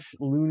Acme-ish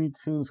Looney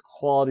Tunes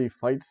quality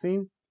fight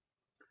scene.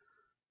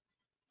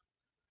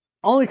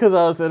 Only because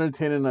I was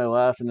entertained and I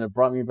laughed, and it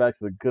brought me back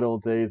to the good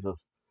old days of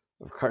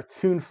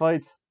cartoon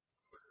fights.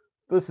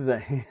 This is a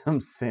ham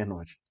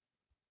sandwich.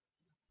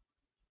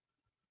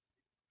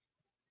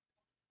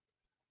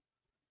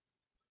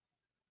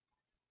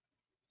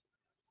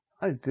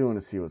 I do want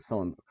to see what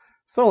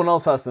someone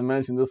else has to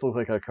mention. This looks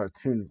like a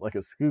cartoon, like a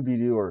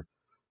Scooby-Doo or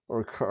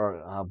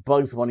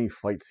Bugs Bunny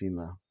fight scene,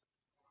 though.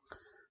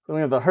 Then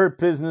we have the Hurt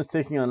Business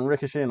taking on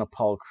Ricochet and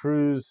Apollo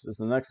Crews is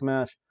the next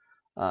match.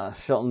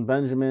 Shelton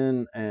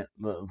Benjamin and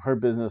her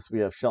business. We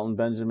have Shelton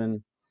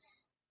Benjamin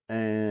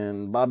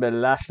and Bobby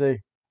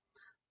Lashley.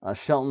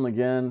 Shelton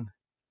again.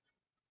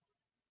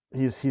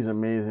 He's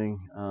amazing.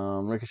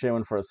 Ricochet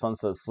went for a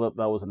sunset flip.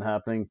 That wasn't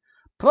happening.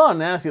 Put on a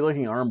nasty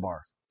looking armbar.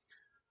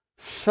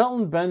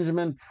 Shelton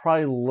Benjamin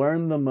probably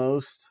learned the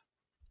most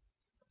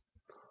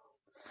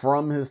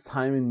from his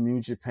time in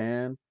New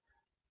Japan.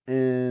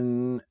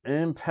 In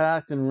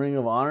Impact and Ring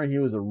of Honor, he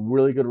was a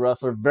really good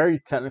wrestler, very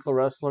technical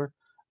wrestler,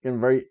 and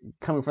very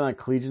coming from that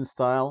collegiate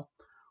style.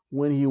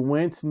 When he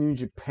went to New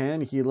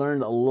Japan, he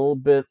learned a little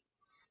bit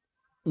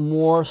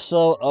more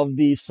so of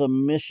the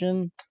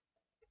submission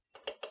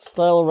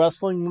style of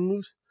wrestling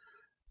moves.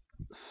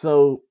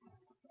 So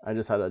I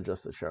just had to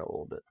adjust the chair a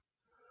little bit.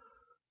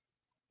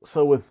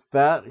 So with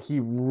that, he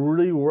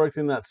really worked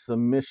in that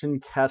submission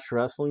catch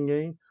wrestling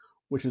game,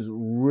 which is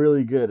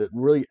really good. It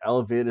really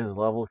elevated his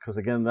level because,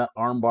 again, that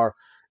armbar,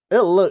 it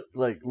looked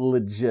like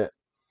legit.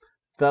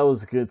 That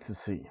was good to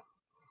see.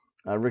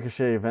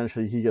 Ricochet,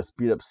 eventually, he gets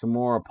beat up some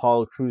more.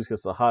 Apollo Crews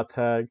gets a hot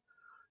tag.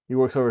 He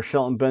works over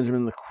Shelton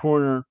Benjamin in the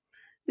corner.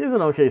 He has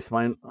an okay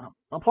spine.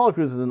 Apollo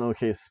Crews is an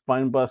okay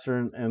spine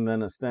buster and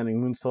then a standing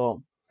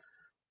moonsault.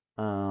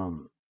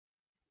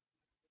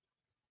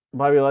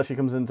 Bobby Lashley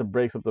comes in to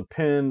breaks up the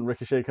pin.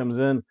 Ricochet comes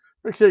in.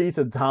 Ricochet eats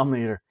a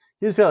Dominator.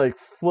 He just got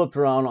flipped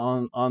around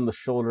on the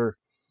shoulder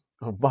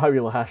of Bobby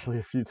Lashley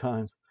a few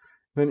times.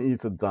 Then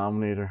eats a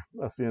Dominator.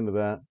 That's the end of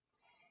that.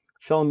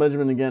 Shelton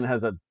Benjamin again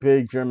has that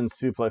big German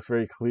suplex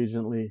very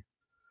collegiately.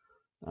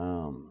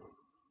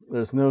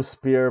 There's no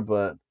spear,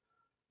 but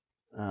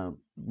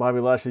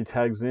Bobby Lashley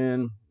tags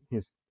in.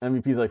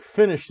 MVP's like,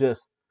 finish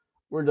this.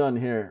 We're done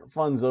here.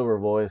 Fun's over,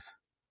 boys.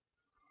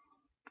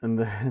 And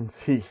then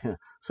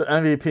so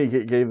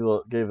MVP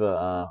gave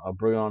a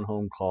bring on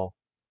home call.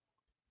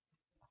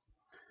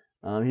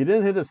 He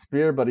didn't hit a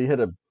spear, but he hit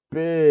a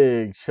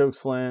big choke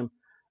slam,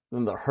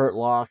 then the Hurt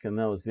Lock, and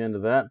that was the end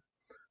of that.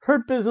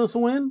 Hurt Business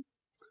win.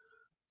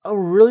 A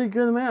really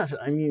good match.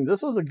 I mean,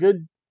 this was a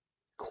good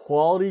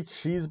quality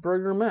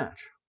cheeseburger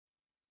match.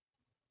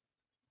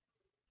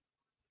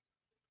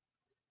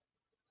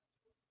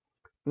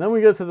 And then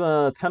we get to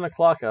the 10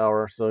 o'clock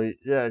hour. So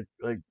yeah,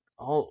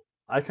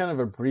 I kind of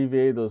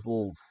abbreviated those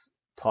little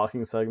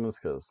talking segments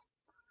because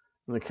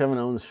the Kevin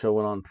Owens show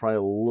went on probably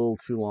a little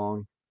too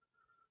long.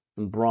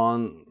 And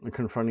Braun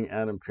confronting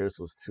Adam Pearce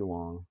was too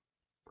long.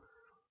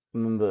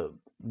 And then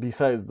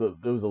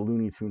there was a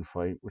Looney Tune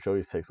fight, which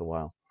always takes a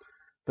while.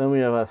 Then we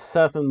have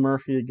Seth and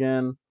Murphy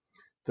again.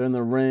 They're in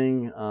the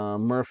ring.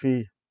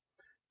 Murphy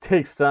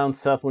takes down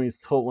Seth when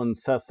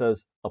Seth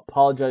says,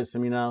 "Apologize to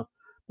me now."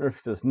 Murphy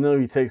says no.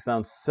 He takes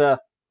down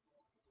Seth.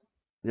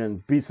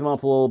 Again, beats him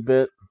up a little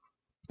bit.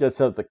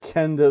 Gets out the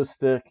kendo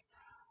stick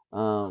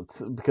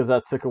because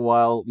that took a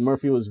while.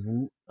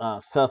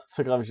 Seth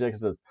took off his jacket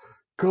and says,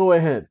 "Go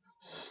ahead,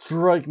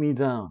 strike me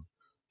down.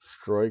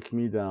 Strike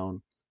me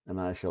down, and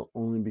I shall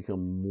only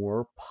become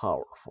more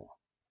powerful."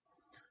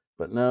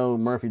 But no,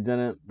 Murphy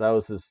didn't. That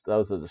was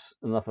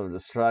enough of a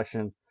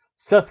distraction.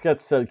 Seth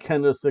gets said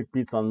kendo stick,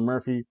 beats on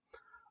Murphy.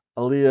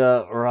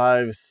 Aaliyah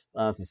arrives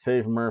to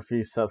save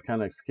Murphy. Seth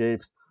kind of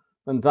escapes.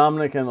 Then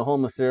Dominic and the whole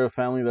Mysterio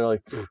family, they're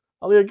like,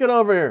 "Aaliyah, get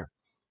over here.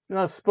 You're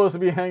not supposed to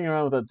be hanging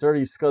around with that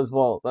dirty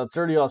scuzzball, that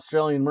dirty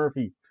Australian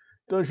Murphy.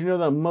 Don't you know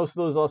that most of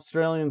those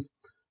Australians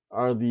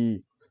are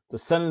the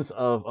descendants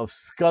of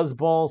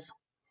scuzzballs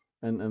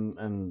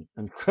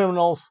and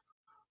criminals?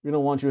 We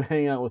don't want you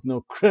hanging out with no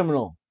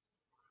criminal."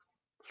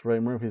 That's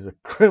right, Murphy's a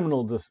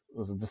criminal,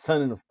 was a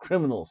descendant of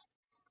criminals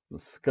and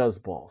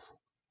scuzzballs.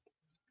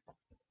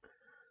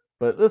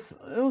 But it was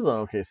an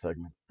okay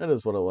segment. It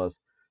is what it was.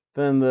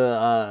 Then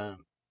the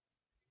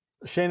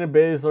Shayna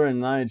Baszler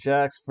and Nia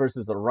Jax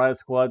versus the Riot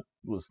Squad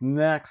was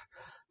next.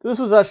 This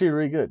was actually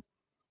really good.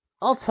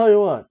 I'll tell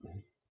you what.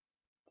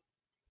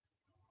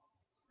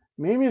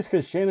 Maybe it's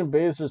because Shayna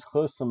Baszler's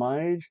close to my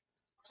age.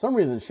 For some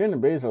reason,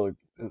 Shayna Baszler,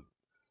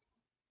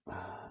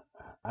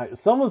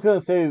 someone's going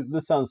to say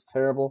this sounds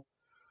terrible.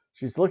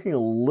 She's looking a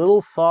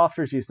little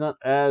softer. She's not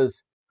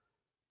as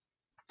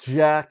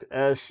jacked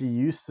as she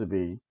used to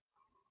be.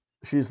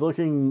 She's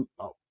looking,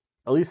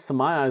 at least to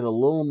my eyes, a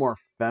little more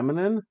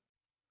feminine.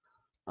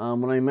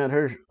 When I met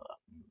her,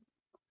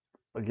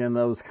 again,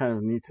 that was kind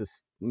of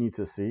neat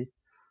to see.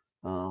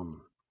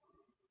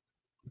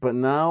 But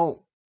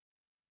now,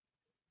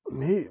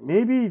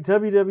 maybe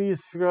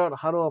WWE's figure out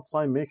how to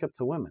apply makeup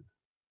to women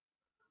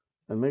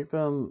and make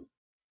them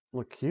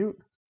look cute.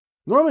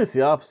 Normally, it's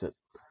the opposite.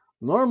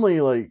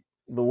 Normally, like,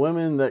 the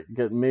women that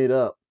get made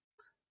up,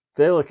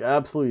 they look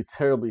absolutely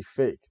terribly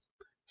fake.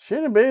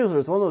 Shayna Baszler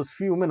is one of those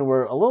few women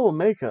where a little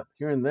makeup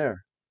here and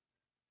there.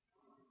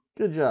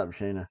 Good job,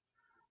 Shayna.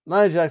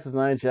 Nia Jax is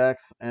Nia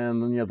Jax,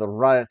 and then you have the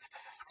Riot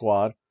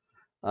Squad.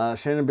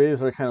 Shayna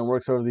Baszler kind of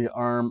works over the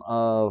arm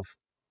of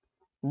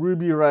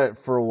Ruby Riot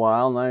for a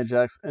while. Nia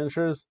Jax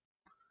enters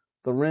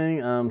the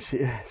ring.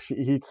 She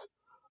eats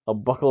a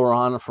buckle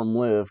Rana from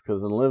Liv,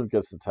 because then Liv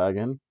gets the tag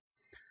in.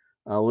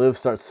 Liv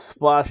starts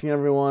splashing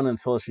everyone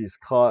until she's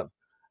caught, I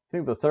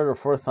think the third or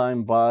fourth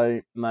time,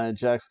 by Nia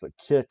Jax with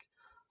a kick.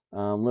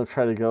 Liv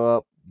tried to go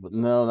up, but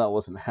no, that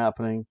wasn't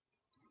happening.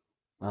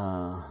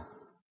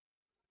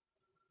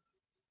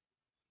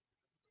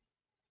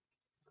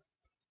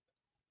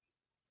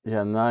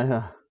 Yeah,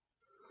 Nia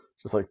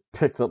just like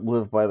picked up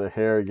Liv by the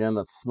hair again.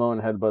 That Samoan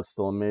headbutt's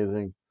still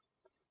amazing.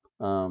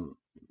 Nia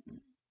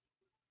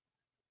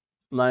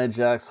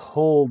Jax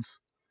holds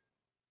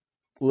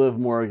Liv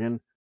Morgan.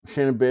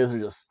 Shayna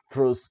Baszler just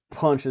throws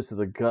punches to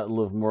the gut of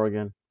Liv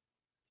Morgan.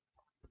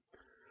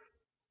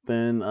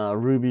 Then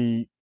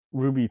Ruby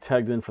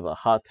tagged in for the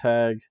hot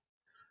tag.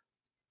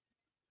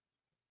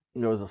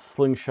 There was a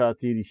slingshot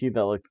DDT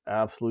that looked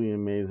absolutely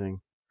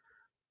amazing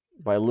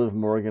by Liv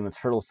Morgan. A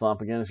turtle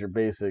stomp again is your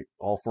basic.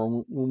 All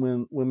four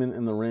women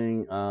in the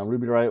ring.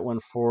 Ruby Riott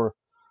went for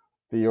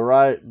the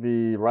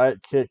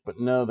Riott kick, but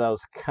no, that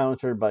was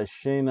countered by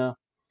Shayna.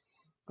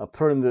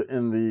 Put in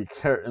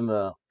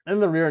the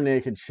rear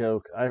naked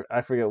choke.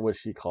 I forget what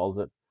she calls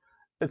it.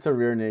 It's a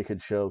rear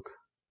naked choke.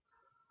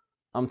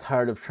 I'm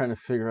tired of trying to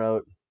figure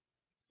out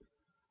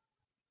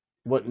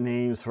what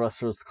names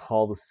wrestlers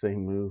call the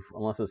same move,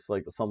 unless it's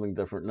like something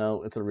different.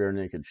 No, it's a rear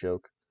naked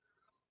choke.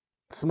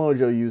 Samoa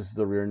Joe uses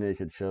the rear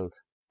naked choke.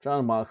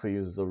 Jon Moxley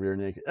uses the rear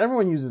naked.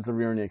 Everyone uses the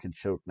rear naked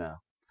choke now.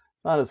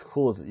 It's not as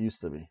cool as it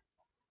used to be.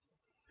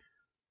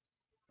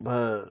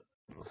 But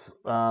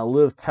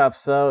Liv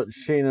taps out.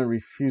 Shayna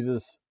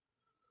refuses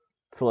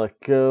to let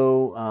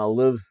go.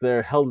 Liv's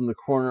there, held in the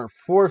corner,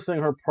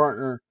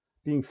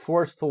 being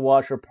forced to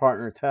watch her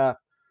partner tap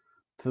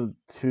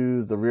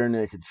to the rear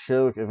naked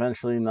choke.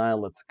 Eventually, Nia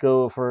lets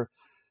go of her.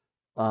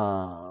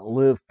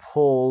 Liv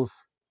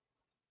pulls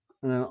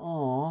in an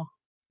aw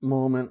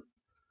moment.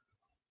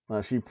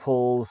 She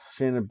pulls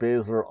Shayna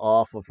Baszler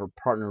off of her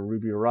partner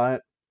Ruby Riott.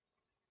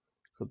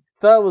 So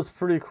that was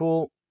pretty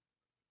cool.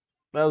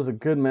 That was a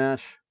good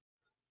match.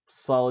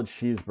 Solid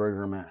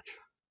cheeseburger match.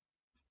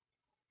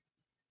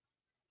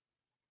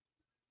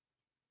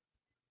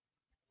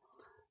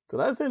 Did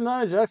I say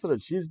Nia Jax had a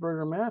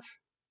cheeseburger match?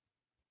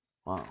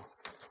 Wow.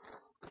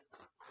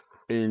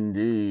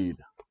 Indeed.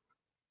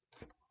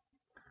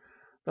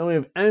 Then we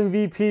have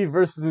MVP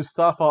versus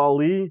Mustafa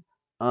Ali.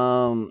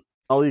 Ali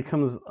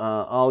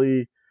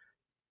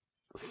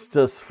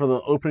just for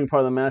the opening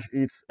part of the match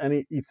eats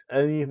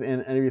anything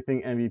and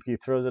everything MVP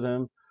throws at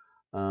him.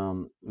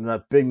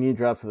 That big knee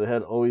drop to the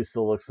head always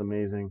still looks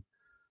amazing.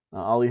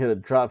 Ali hit a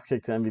drop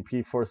kick to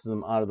MVP, forces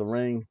him out of the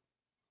ring.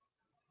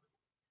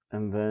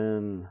 And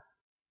then,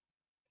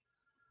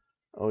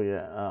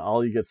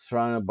 Ali gets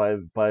surrounded by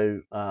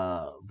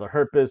the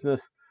Hurt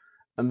Business.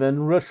 And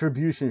then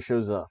Retribution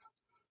shows up.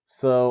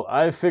 So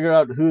I figured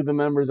out who the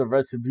members of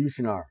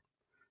Retribution are.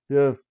 You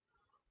have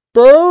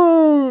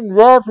Bane,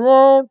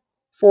 Batman,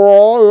 for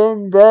I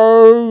am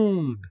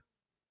Bane.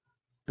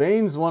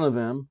 Bane's one of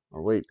them.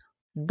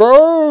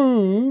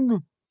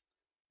 Bane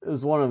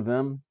is one of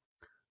them.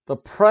 The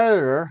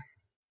Predator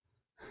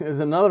is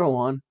another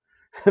one.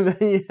 And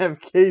then you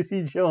have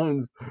Casey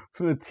Jones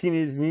from the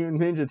Teenage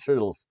Mutant Ninja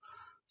Turtles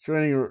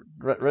joining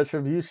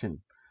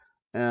Retribution.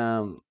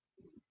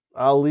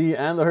 Ali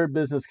and the Hurt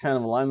Business kind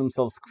of align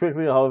themselves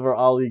quickly. However,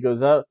 Ali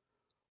goes out.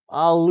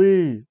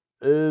 Ali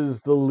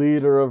is the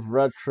leader of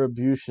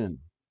Retribution.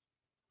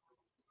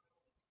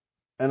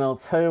 And I'll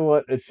tell you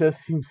what, it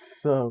just seems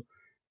so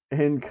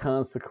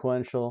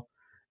inconsequential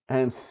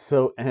and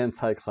so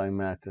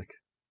anticlimactic.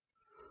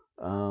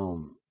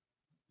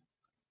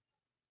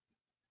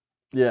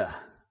 Yeah.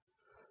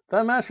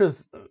 That match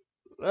was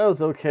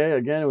okay.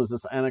 Again, it was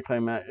this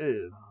anticlimactic.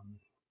 It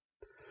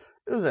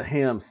was a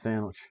ham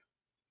sandwich.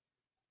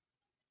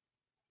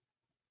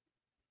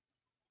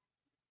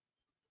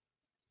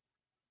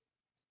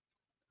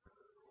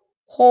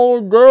 How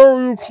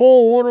dare you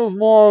call one of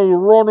my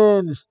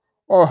run-ins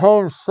a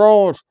ham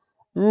sandwich,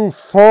 you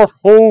fat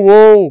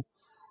hobo!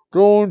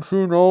 Don't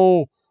you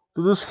know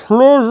the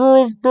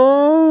displeasure of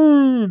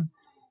Bane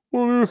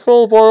will be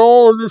felt by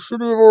all in the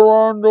city of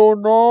Orlando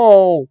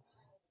now?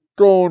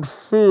 Don't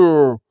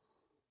fear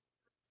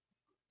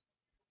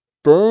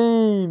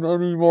Bane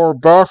anymore,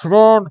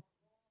 Batman,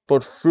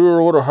 but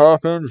fear what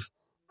happens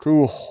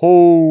to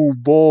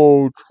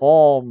Hobo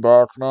Tom,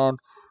 Batman.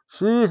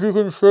 See if you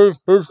can save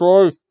his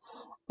life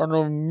and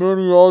of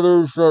many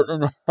others that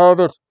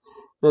inhabit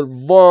that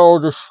vile,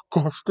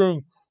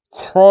 disgusting,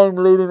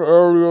 crime-laden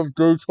area of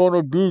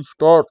Daytona Beach,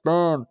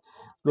 Batman.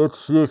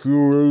 Let's see if you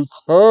really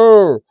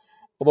care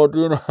about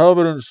the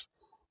inhabitants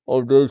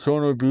of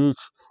Daytona Beach,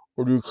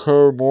 or do you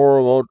care more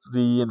about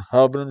the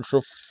inhabitants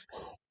of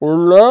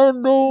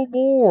Orlando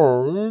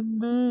more?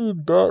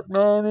 Indeed,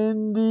 Batman,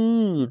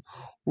 indeed.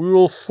 We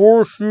will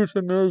force you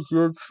to make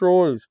your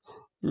choice.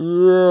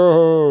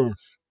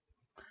 Yes.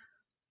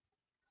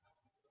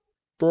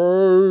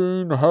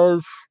 Bane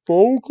has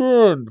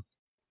spoken.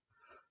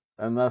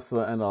 And that's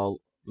the end.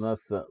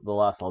 That's the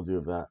last I'll do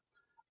of that.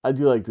 I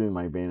do like doing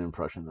my Bane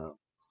impression though.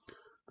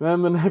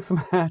 Then the next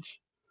match,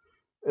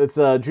 it's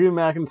Drew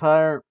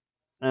McIntyre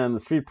and the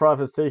Street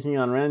Profits taking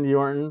on Randy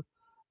Orton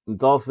and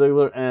Dolph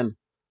Ziggler and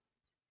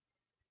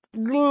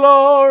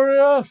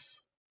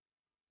glorious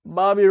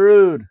Bobby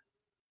Roode.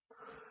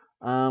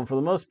 For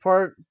the most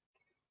part,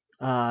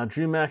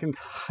 Drew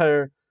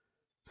McIntyre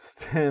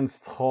stands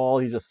tall.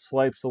 He just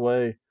swipes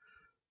away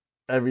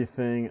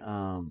everything.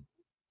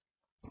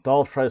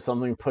 Dolph tries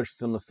something,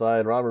 pushes him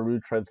aside. Robert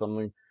Roode tried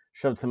something,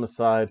 shoved him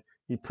aside.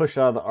 He pushed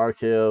out of the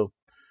RKO.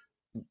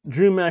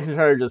 Drew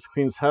McIntyre just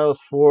cleans house.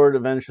 Ford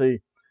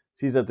eventually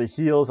sees that the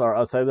heels are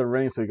outside the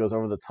ring, so he goes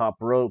over the top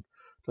rope,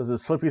 does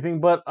this flippy thing.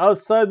 But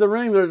outside the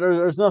ring,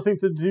 there's nothing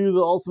to do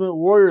the Ultimate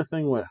Warrior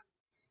thing with.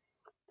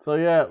 So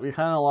yeah, we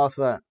kind of lost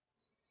that.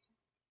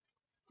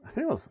 I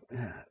think it was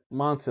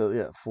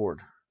Ford.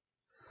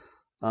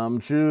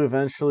 Drew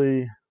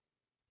eventually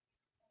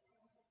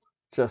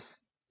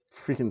just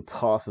freaking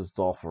tosses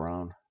Dolph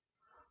around.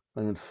 It's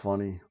not even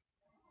funny.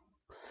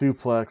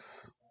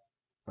 Suplex,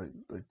 like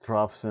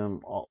drops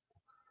him all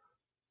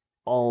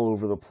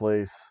over the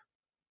place.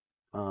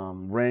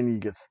 Randy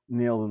gets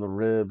nailed in the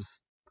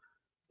ribs.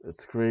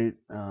 It's great.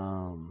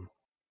 The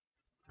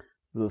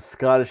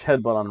Scottish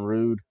headbutt on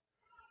Rude.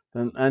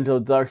 Then Angelo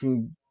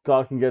Dawkins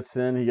gets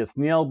in. He gets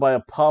nailed by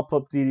a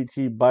pop-up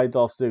DDT by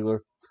Dolph Ziggler.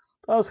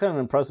 That was kind of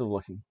impressive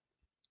looking.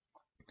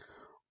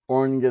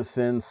 Orton gets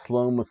in,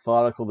 slow,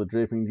 methodical, the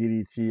draping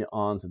DDT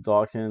onto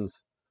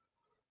Dawkins.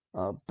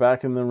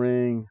 Back in the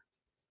ring,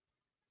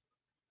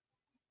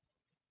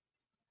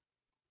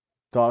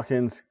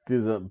 Dawkins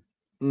does a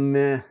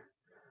meh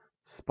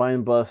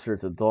spine buster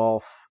to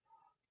Dolph.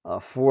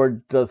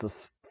 Ford does a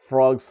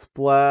frog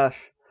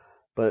splash,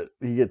 but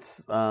he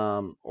gets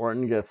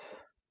Orton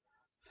gets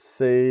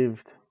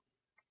saved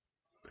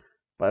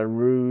by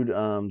Rude.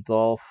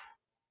 Dolph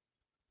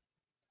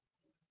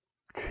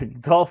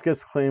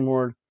gets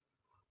Claymored.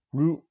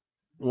 Root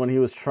when he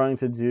was trying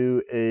to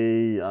do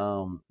a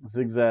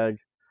zigzag.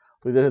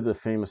 We did hit the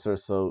famouser,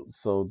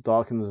 so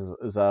Dawkins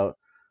is out.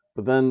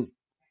 But then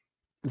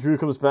Drew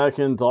comes back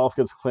in. Dolph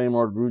gets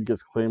Claymored. Rude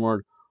gets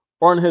Claymored.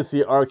 Orton hits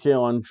the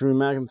RKO on Drew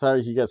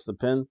McIntyre. He gets the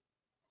pin.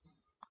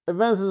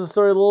 Advances the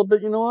story a little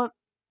bit. You know what?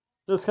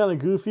 It's kind of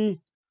goofy.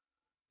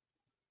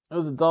 It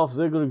was a Dolph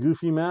Ziggler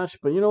goofy match,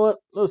 but you know what?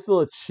 It was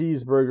still a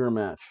cheeseburger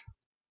match.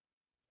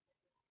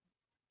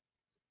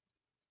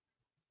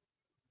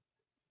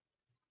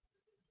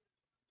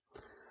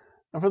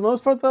 And for the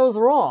most part, that was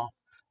Raw.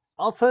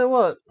 I'll tell you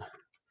what.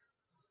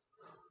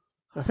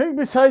 I think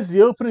besides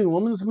the opening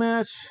women's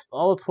match,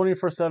 all the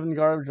 24/7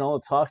 garbage and all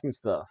the talking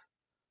stuff,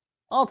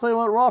 I'll tell you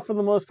what, Raw for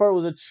the most part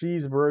was a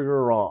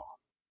cheeseburger Raw.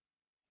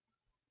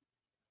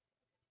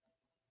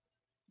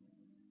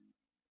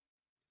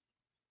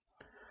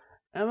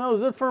 And that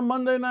was it for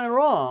Monday Night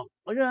Raw.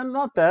 Again,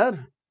 not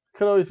bad.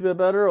 Could always be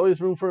better. Always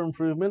room for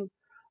improvement.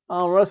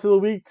 Rest of the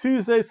week,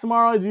 Tuesday,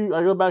 tomorrow, I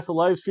go back to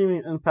live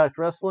streaming Impact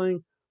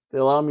Wrestling. They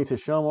allow me to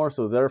show more,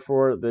 so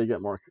therefore they get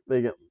a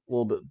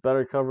little bit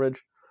better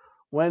coverage.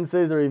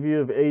 Wednesday's a review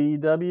of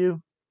AEW.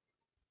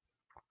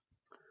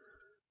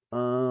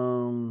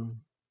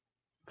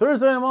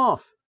 Thursday I'm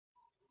off.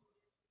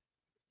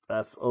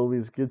 That's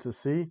always good to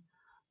see.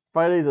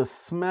 Friday's a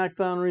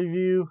SmackDown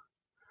review.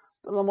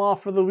 Then I'm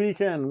off for the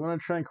weekend. I'm going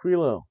to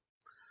Tranquilo.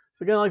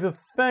 So again, I'd like to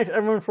thank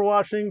everyone for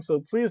watching.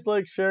 So please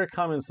like, share,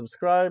 comment,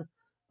 subscribe.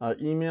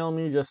 Email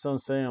me just so I'm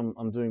saying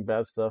I'm doing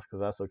bad stuff, because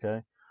that's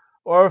okay.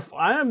 Or if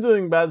I am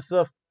doing bad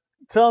stuff,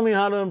 tell me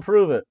how to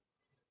improve it.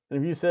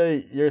 And if you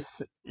say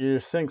your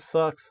sync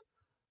sucks,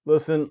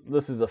 listen,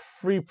 this is a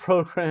free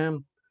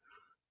program.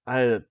 I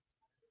had a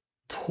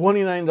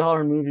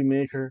 $29 movie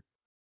maker.